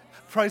everyone?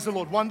 Praise the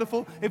Lord,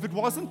 wonderful. If it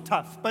wasn't,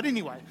 tough. But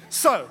anyway,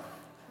 So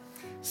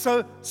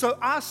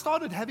I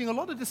started having a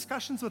lot of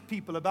discussions with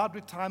people about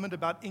retirement,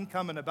 about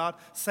income, and about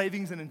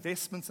savings and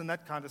investments and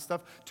that kind of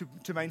stuff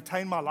to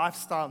maintain my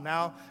lifestyle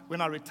now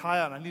when I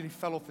retire. And I nearly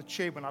fell off the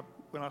chair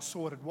when I saw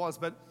what it was.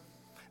 But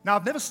now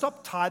I've never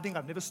stopped tithing.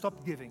 I've never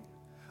stopped giving.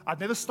 I've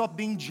never stopped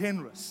being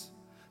generous.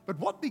 But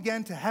what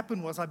began to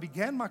happen was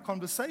my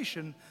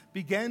conversation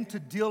began to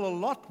deal a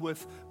lot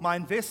with my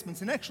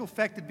investments. In actual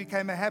fact, it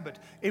became a habit.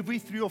 Every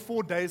 3 or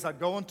 4 days, I'd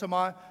go onto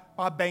my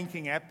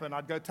banking app and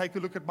I'd go take a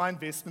look at my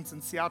investments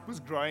and see how it was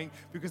growing,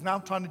 because now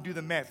I'm trying to do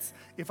the maths.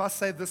 If I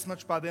save this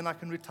much by then, I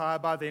can retire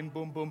by then,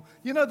 boom, boom.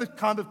 You know, the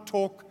kind of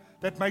talk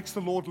that makes the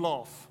Lord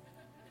laugh.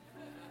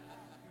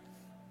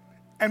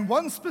 And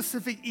one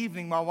specific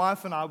evening, my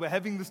wife and I were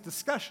having this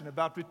discussion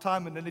about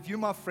retirement. And if you're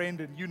my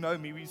friend and you know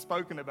me, we've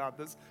spoken about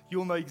this,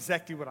 you'll know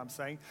exactly what I'm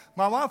saying.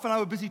 My wife and I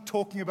were busy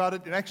talking about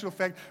it. In actual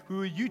fact, we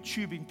were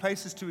YouTubing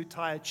places to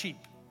retire cheap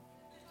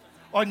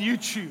on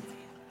YouTube.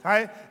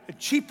 Right? A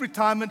cheap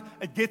retirement,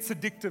 it gets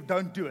addictive.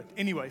 Don't do it.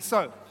 Anyway,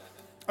 so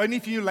only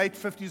if you're late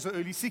 50s or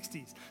early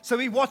 60s. So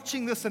we're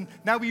watching this, and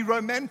now we're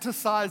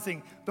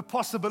romanticizing the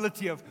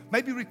possibility of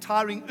maybe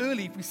retiring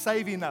early if we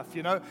save enough,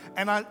 you know.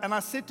 And I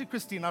said to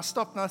Christine, I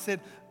stopped and I said,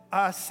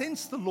 I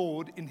sense the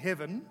Lord in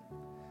heaven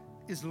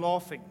is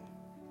laughing.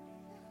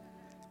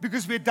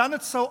 Because we've done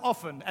it so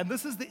often, and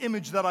this is the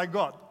image that I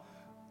got.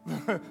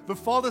 The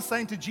Father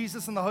saying to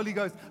Jesus and the Holy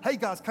Ghost, hey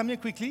guys, come here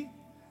quickly.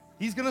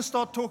 He's going to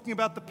start talking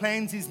about the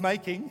plans he's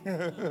making.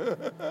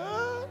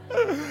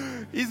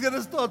 He's going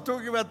to start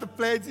talking about the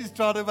plans he's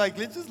trying to make.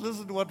 Let's just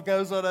listen to what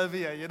goes on over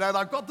here. You know, and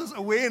I've got this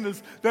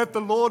awareness that the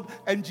Lord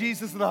and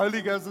Jesus and the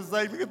Holy Ghost are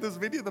saying, look at this,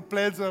 many of the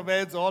plans of a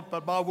man's heart,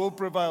 but my will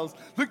prevails.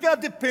 Look how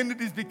dependent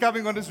he's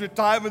becoming on his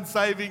retirement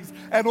savings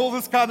and all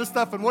this kind of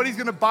stuff, and what he's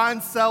going to buy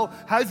and sell,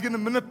 how he's going to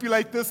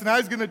manipulate this and how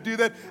he's going to do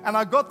that. And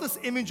I got this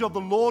image of the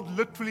Lord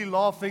literally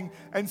laughing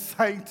and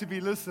saying to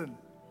me, listen,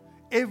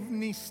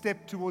 every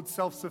step towards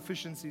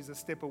self-sufficiency is a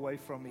step away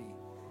from me.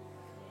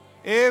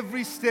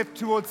 Every step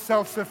towards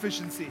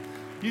self-sufficiency.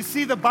 You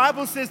see, the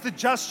Bible says the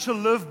just shall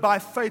live by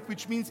faith,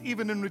 which means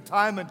even in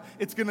retirement,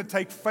 it's going to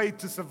take faith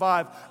to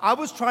survive. I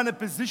was trying to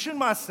position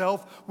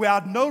myself where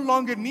I'd no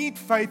longer need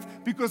faith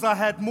because I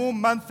had more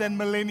money than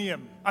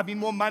millennium.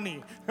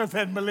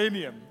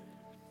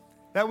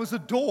 That was a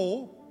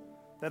door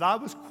that I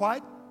was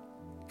quite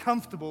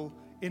comfortable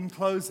in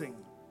closing.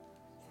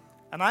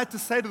 And I had to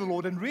say to the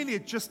Lord, and really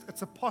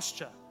it's a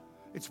posture.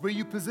 It's where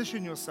you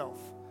position yourself.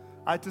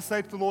 I had to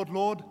say to the Lord,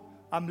 Lord,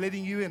 I'm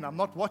letting you in. I'm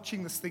not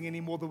watching this thing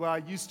anymore the way I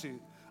used to.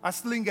 I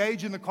still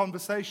engage in the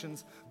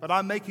conversations, but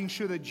I'm making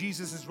sure that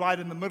Jesus is right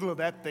in the middle of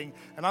that thing.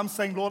 And I'm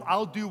saying, Lord,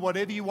 I'll do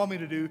whatever you want me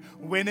to do,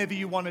 whenever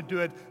you want to do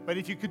it. But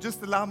if you could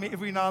just allow me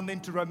every now and then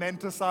to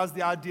romanticize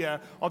the idea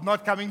of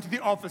not coming to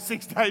the office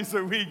 6 days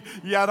a week.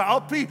 Yeah,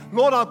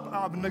 Lord,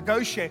 I'll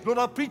negotiate. Lord,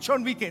 I'll preach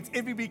on weekends,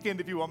 every weekend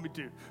if you want me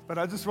to. But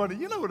I just want to,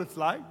 you know what it's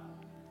like.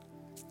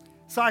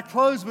 So I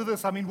close with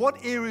this. I mean,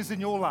 what areas in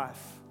your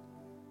life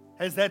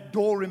has that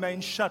door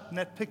remained shut and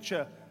that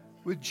picture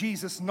with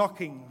Jesus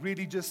knocking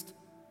really just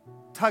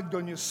tugged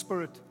on your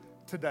spirit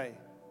today?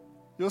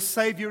 Your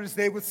Savior is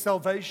there with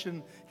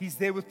salvation. He's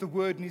there with the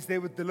word, and He's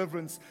there with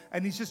deliverance.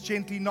 And He's just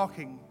gently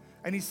knocking.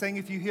 And He's saying,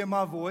 if you hear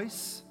my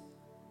voice,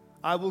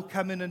 I will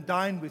come in and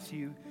dine with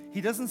you.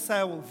 He doesn't say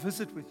I will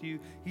visit with you.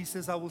 He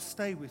says I will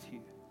stay with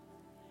you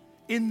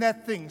in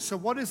that thing. So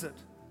what is it?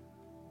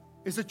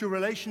 Is it your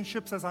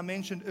relationships, as I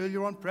mentioned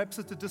earlier on? Perhaps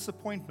it's a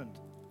disappointment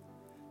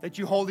that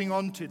you're holding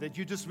on to, that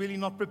you're just really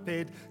not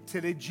prepared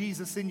to let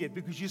Jesus in yet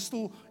because you're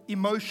still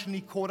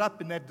emotionally caught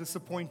up in that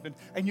disappointment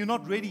and you're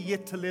not ready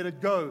yet to let it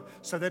go,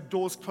 so that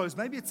door's closed.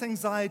 Maybe it's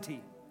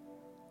anxiety.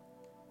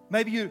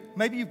 Maybe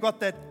you've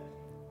got that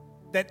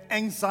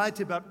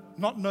anxiety about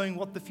not knowing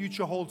what the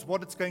future holds,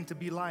 what it's going to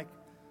be like.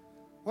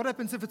 What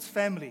happens if it's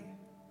family?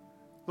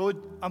 Lord,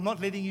 I'm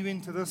not letting you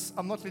into this.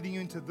 I'm not letting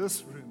you into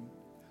this room.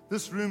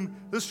 This room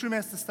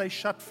has to stay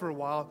shut for a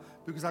while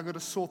because I've got to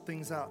sort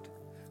things out.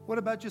 What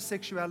about your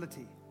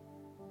sexuality?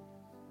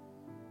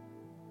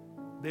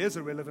 There's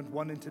a relevant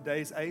one in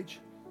today's age.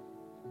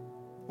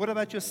 What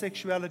about your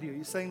sexuality? Are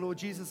you saying, Lord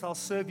Jesus, I'll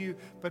serve you,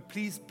 but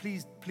please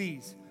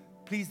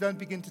don't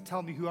begin to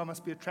tell me who I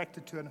must be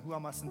attracted to and who I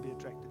mustn't be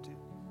attracted to?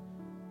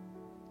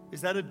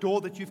 Is that a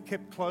door that you've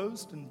kept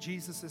closed and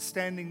Jesus is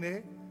standing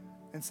there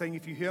and saying,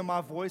 if you hear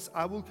my voice,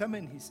 I will come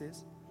in, He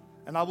says.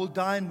 And I will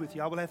dine with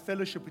you. I will have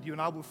fellowship with you,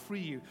 and I will free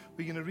you.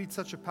 We're going to read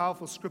such a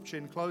powerful scripture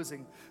in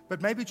closing.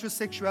 But maybe it's your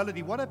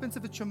sexuality. What happens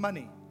if it's your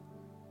money?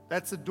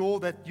 That's a door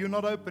that you're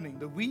not opening.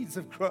 The weeds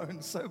have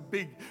grown so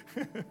big.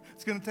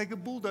 It's going to take a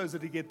bulldozer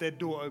to get that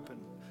door open.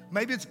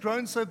 Maybe it's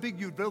grown so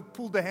big you've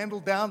pulled the handle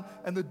down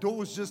and the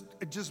door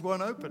just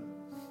won't open.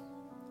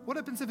 What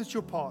happens if it's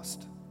your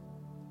past?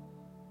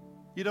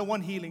 You don't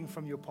want healing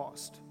from your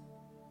past.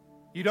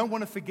 You don't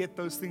want to forget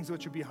those things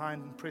which are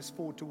behind and press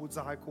forward towards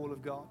the high call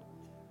of God.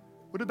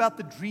 What about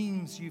the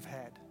dreams you've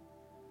had?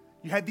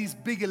 You had these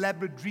big,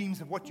 elaborate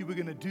dreams of what you were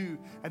going to do,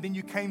 and then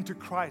you came to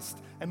Christ,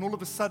 and all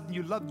of a sudden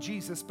you loved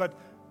Jesus, but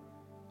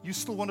you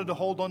still wanted to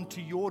hold on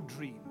to your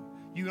dream.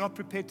 You were not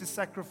prepared to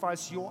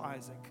sacrifice your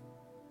Isaac.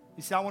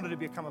 You see, I wanted to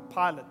become a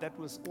pilot. That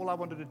was all I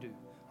wanted to do.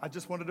 I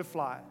just wanted to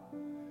fly.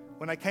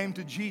 When I came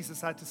to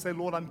Jesus, I had to say,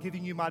 Lord, I'm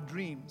giving you my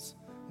dreams.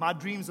 My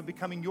dreams are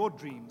becoming your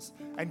dreams.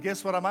 And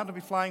guess what? I might not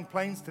be flying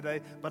planes today,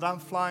 but I'm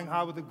flying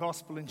high with the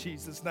gospel in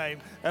Jesus' name.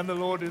 And the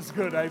Lord is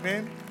good.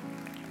 Amen?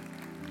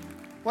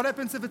 What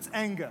happens if it's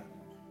anger?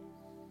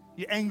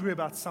 You're angry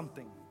about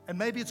something. And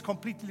maybe it's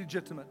completely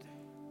legitimate.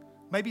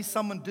 Maybe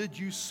someone did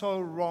you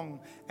so wrong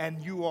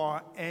and you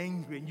are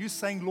angry. And you're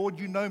saying, Lord,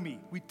 you know me.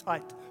 We're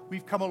tight.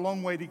 We've come a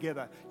long way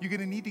together. You're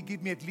going to need to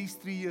give me at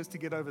least 3 years to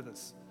get over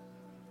this.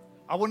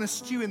 I want to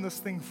stew in this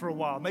thing for a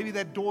while. Maybe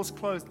that door's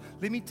closed.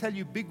 Let me tell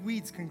you, big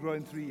weeds can grow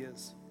in 3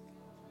 years.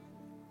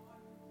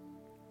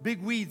 Big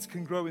weeds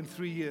can grow in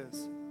 3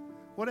 years.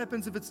 What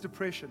happens if it's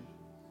depression?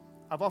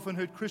 I've often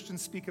heard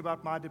Christians speak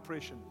about my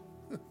depression.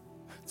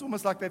 It's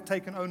almost like they've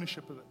taken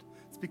ownership of it.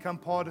 It's become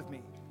part of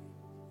me.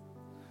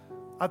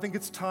 I think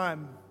it's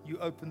time you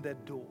open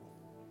that door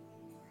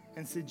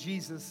and say,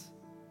 Jesus,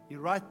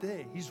 you're right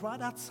there. He's right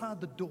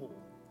outside the door,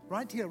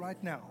 right here,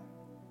 right now.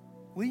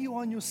 Where you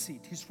are on your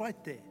seat, He's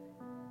right there.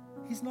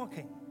 He's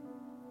knocking.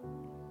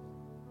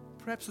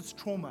 Perhaps it's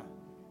trauma.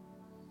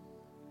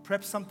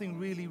 Perhaps something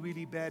really,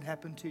 really bad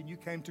happened to you and you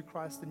came to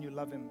Christ and you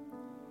love Him.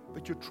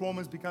 But your trauma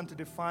has begun to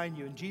define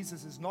you and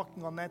Jesus is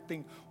knocking on that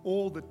thing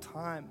all the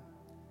time.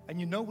 And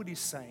you know what He's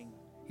saying.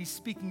 He's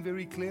speaking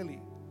very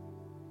clearly.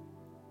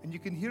 And you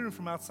can hear Him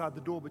from outside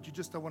the door, but you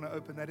just don't want to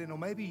open that in. Or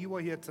maybe you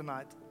are here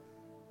tonight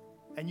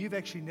and you've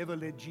actually never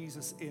let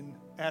Jesus in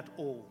at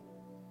all.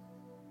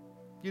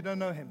 You don't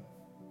know Him.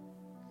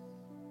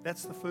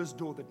 That's the first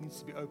door that needs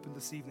to be opened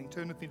this evening.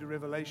 Turn with me to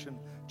Revelation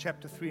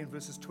chapter 3 and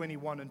verses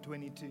 21 and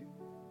 22.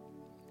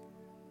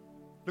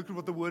 Look at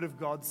what the Word of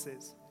God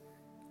says.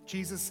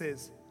 Jesus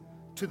says,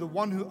 to the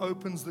one who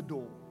opens the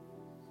door,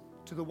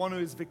 to the one who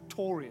is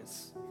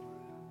victorious,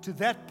 to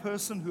that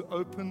person who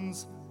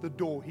opens the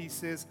door, He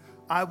says,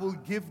 I will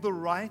give the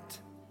right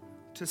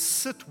to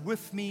sit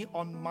with me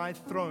on my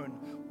throne.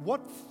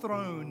 What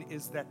throne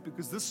is that?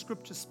 Because this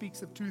scripture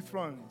speaks of 2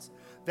 thrones.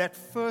 That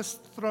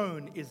first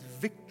throne is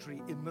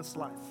victory in this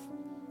life.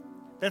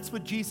 That's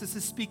what Jesus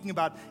is speaking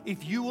about.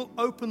 If you will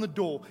open the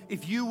door,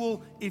 if you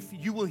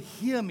will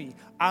hear me,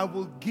 I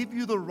will give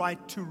you the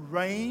right to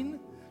reign,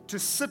 to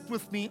sit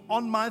with me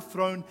on my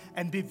throne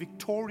and be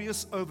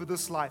victorious over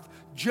this life.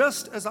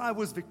 Just as I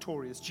was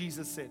victorious,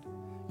 Jesus said,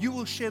 you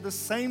will share the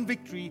same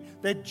victory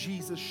that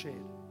Jesus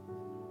shared,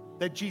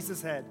 that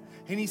Jesus had.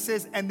 And he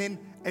says,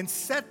 and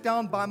sat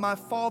down by my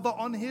Father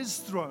on his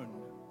throne.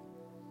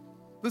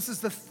 This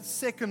is the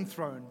second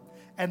throne.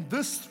 And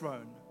this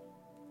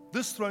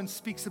throne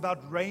speaks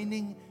about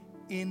reigning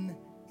in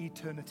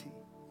eternity.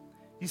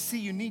 You see,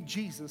 you need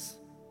Jesus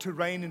to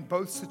reign in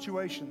both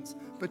situations,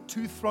 but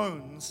two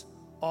thrones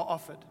are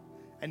offered.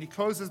 And he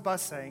closes by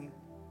saying,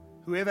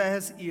 whoever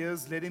has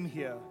ears, let him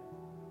hear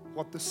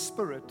what the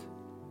Spirit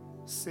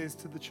says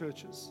to the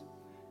churches.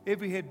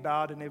 Every head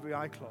bowed and every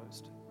eye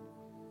closed.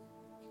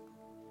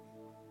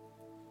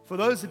 For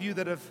those of you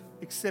that have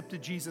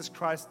accepted Jesus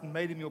Christ and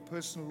made him your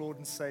personal Lord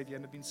and Savior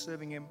and have been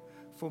serving him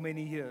for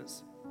many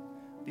years,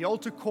 the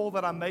altar call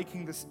that I'm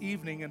making this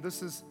evening, and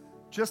this is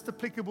just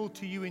applicable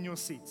to you in your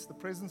seats. The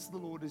presence of the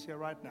Lord is here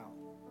right now.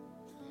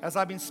 As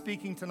I've been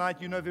speaking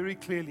tonight, you know very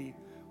clearly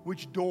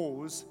which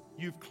doors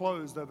you've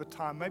closed over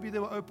time. Maybe they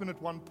were open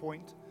at one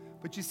point,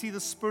 but you see the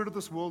spirit of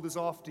this world is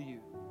after you.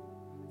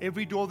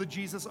 Every door that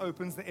Jesus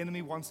opens, the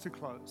enemy wants to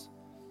close.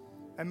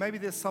 And maybe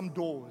there's some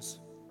doors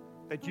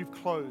that you've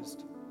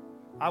closed.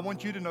 I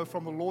want you to know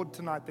from the Lord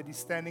tonight that he's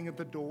standing at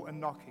the door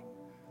and knocking.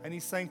 And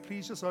he's saying,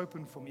 please just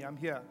open for me. I'm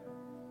here.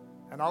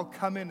 And I'll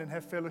come in and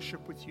have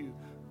fellowship with you.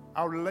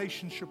 Our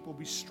relationship will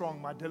be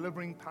strong. My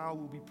delivering power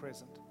will be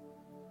present.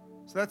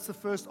 So that's the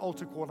first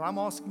altar call. And I'm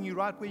asking you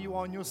right where you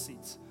are in your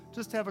seats,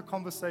 just to have a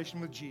conversation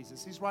with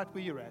Jesus. He's right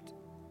where you're at.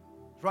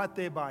 He's right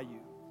there by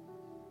you.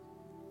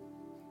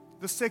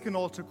 The second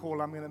altar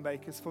call I'm going to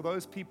make is for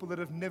those people that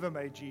have never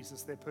made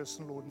Jesus their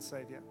personal Lord and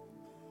Savior.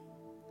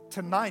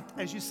 Tonight,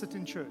 as you sit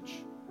in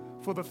church,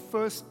 for the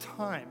first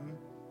time,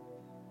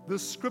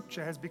 this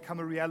scripture has become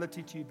a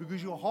reality to you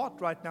because your heart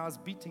right now is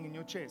beating in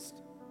your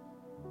chest.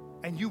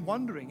 And you're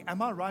wondering,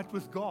 am I right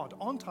with God?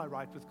 Aren't I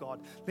right with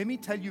God? Let me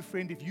tell you,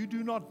 friend, if you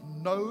do not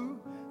know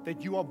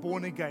that you are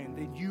born again,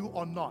 then you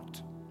are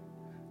not.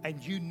 And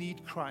you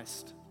need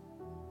Christ.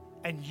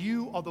 And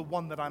you are the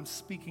one that I'm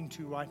speaking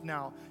to right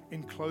now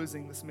in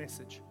closing this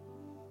message.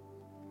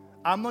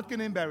 I'm not going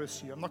to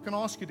embarrass you. I'm not going to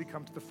ask you to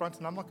come to the front,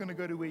 and I'm not going to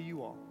go to where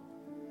you are.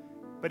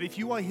 But if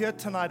you are here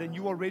tonight and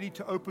you are ready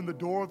to open the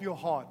door of your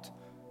heart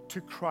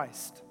to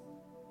Christ,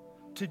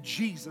 to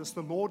Jesus,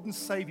 the Lord and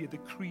Savior, the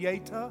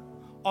Creator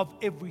of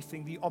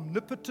everything, the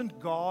omnipotent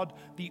God,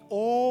 the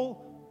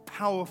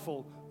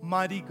all-powerful,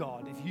 mighty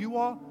God. If you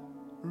are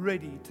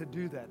ready to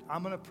do that,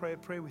 I'm going to pray a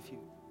prayer with you.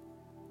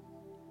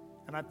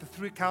 And at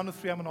the count of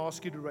three, I'm going to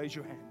ask you to raise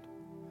your hand,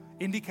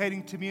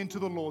 indicating to me and to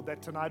the Lord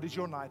that tonight is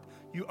your night.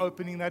 You're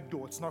opening that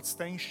door. It's not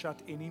staying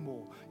shut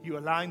anymore. You're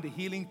allowing the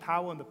healing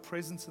power and the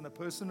presence and the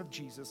person of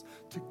Jesus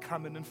to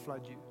come in and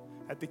flood you.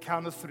 At the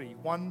count of three.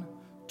 1,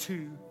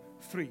 2,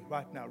 3.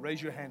 Right now,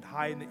 raise your hand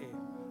high in the air.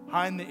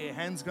 High in the air,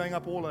 hands going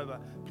up all over.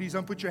 Please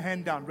don't put your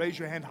hand down. Raise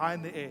your hand high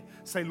in the air.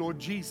 Say, Lord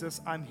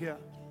Jesus, I'm here.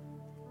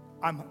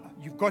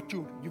 You've got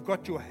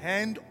your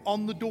hand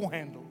on the door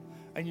handle,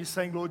 and you're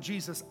saying, Lord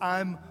Jesus,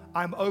 I'm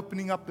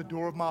opening up the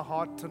door of my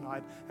heart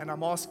tonight, and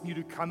I'm asking you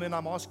to come in.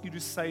 I'm asking you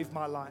to save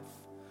my life.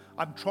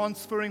 I'm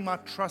transferring my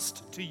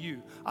trust to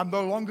you. I'm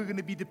no longer going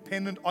to be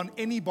dependent on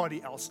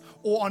anybody else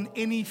or on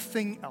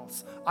anything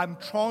else. I'm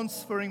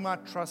transferring my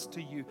trust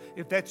to you.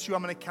 If that's you,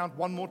 I'm going to count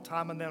one more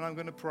time and then I'm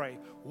going to pray.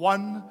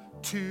 1,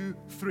 2,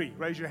 3.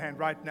 Raise your hand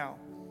right now.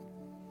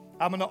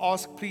 I'm going to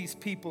ask, please,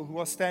 people who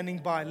are standing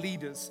by,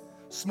 leaders,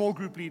 small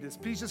group leaders,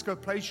 please just go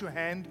place your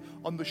hand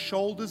on the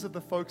shoulders of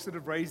the folks that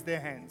have raised their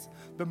hands.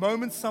 The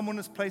moment someone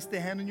has placed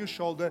their hand on your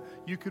shoulder,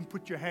 you can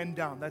put your hand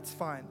down. That's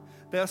fine.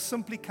 They are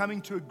simply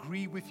coming to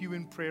agree with you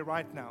in prayer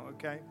right now,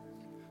 okay?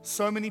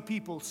 So many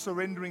people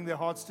surrendering their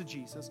hearts to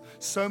Jesus.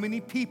 So many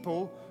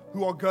people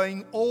who are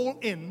going all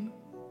in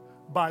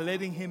by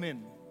letting him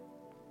in.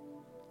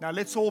 Now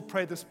let's all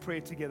pray this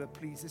prayer together,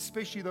 please,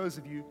 especially those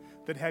of you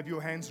that have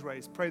your hands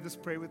raised. Pray this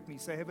prayer with me.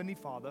 Say, Heavenly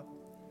Father.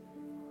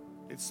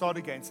 Let's start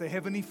again. Say,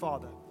 Heavenly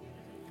Father,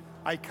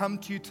 I come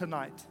to you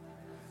tonight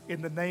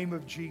in the name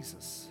of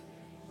Jesus.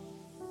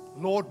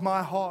 Lord,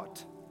 my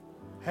heart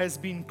has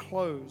been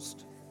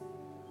closed.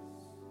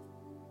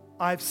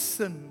 I've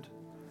sinned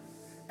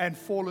and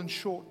fallen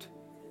short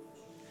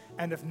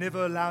and have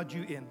never allowed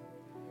you in.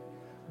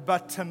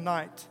 But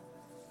tonight,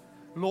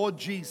 Lord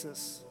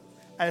Jesus,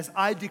 as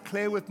I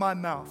declare with my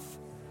mouth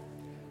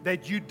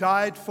that you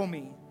died for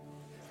me,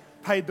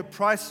 paid the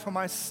price for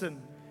my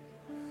sin,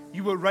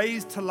 you were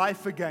raised to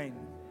life again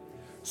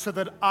so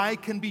that I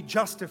can be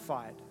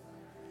justified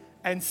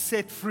and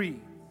set free.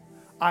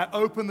 I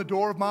open the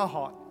door of my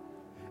heart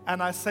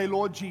and I say,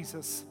 Lord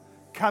Jesus,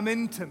 come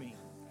into me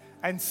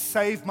and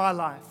save my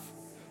life.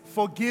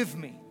 Forgive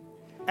me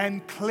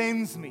and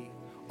cleanse me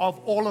of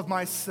all of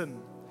my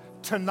sin.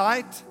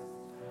 Tonight,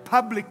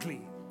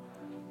 publicly,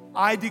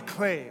 I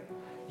declare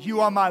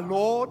you are my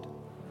Lord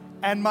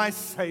and my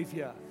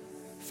Savior.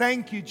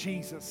 Thank you,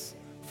 Jesus,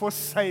 for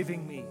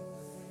saving me.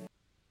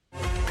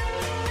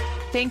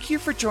 Thank you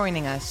for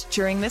joining us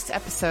during this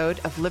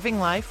episode of Living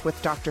Life with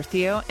Dr.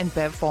 Theo and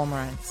Bev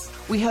Wolmarans.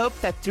 We hope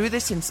that through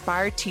this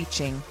inspired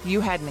teaching,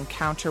 you had an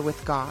encounter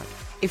with God.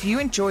 If you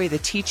enjoy the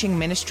teaching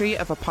ministry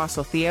of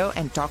Apostle Theo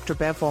and Dr.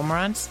 Bev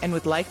Wolmarans and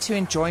would like to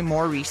enjoy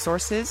more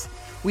resources,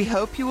 we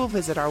hope you will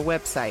visit our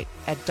website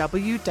at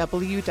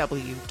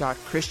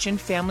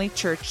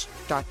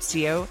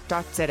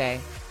www.christianfamilychurch.co.za,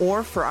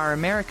 or for our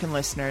American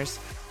listeners,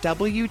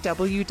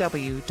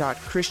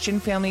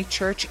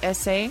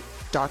 www.christianfamilychurchsa.com.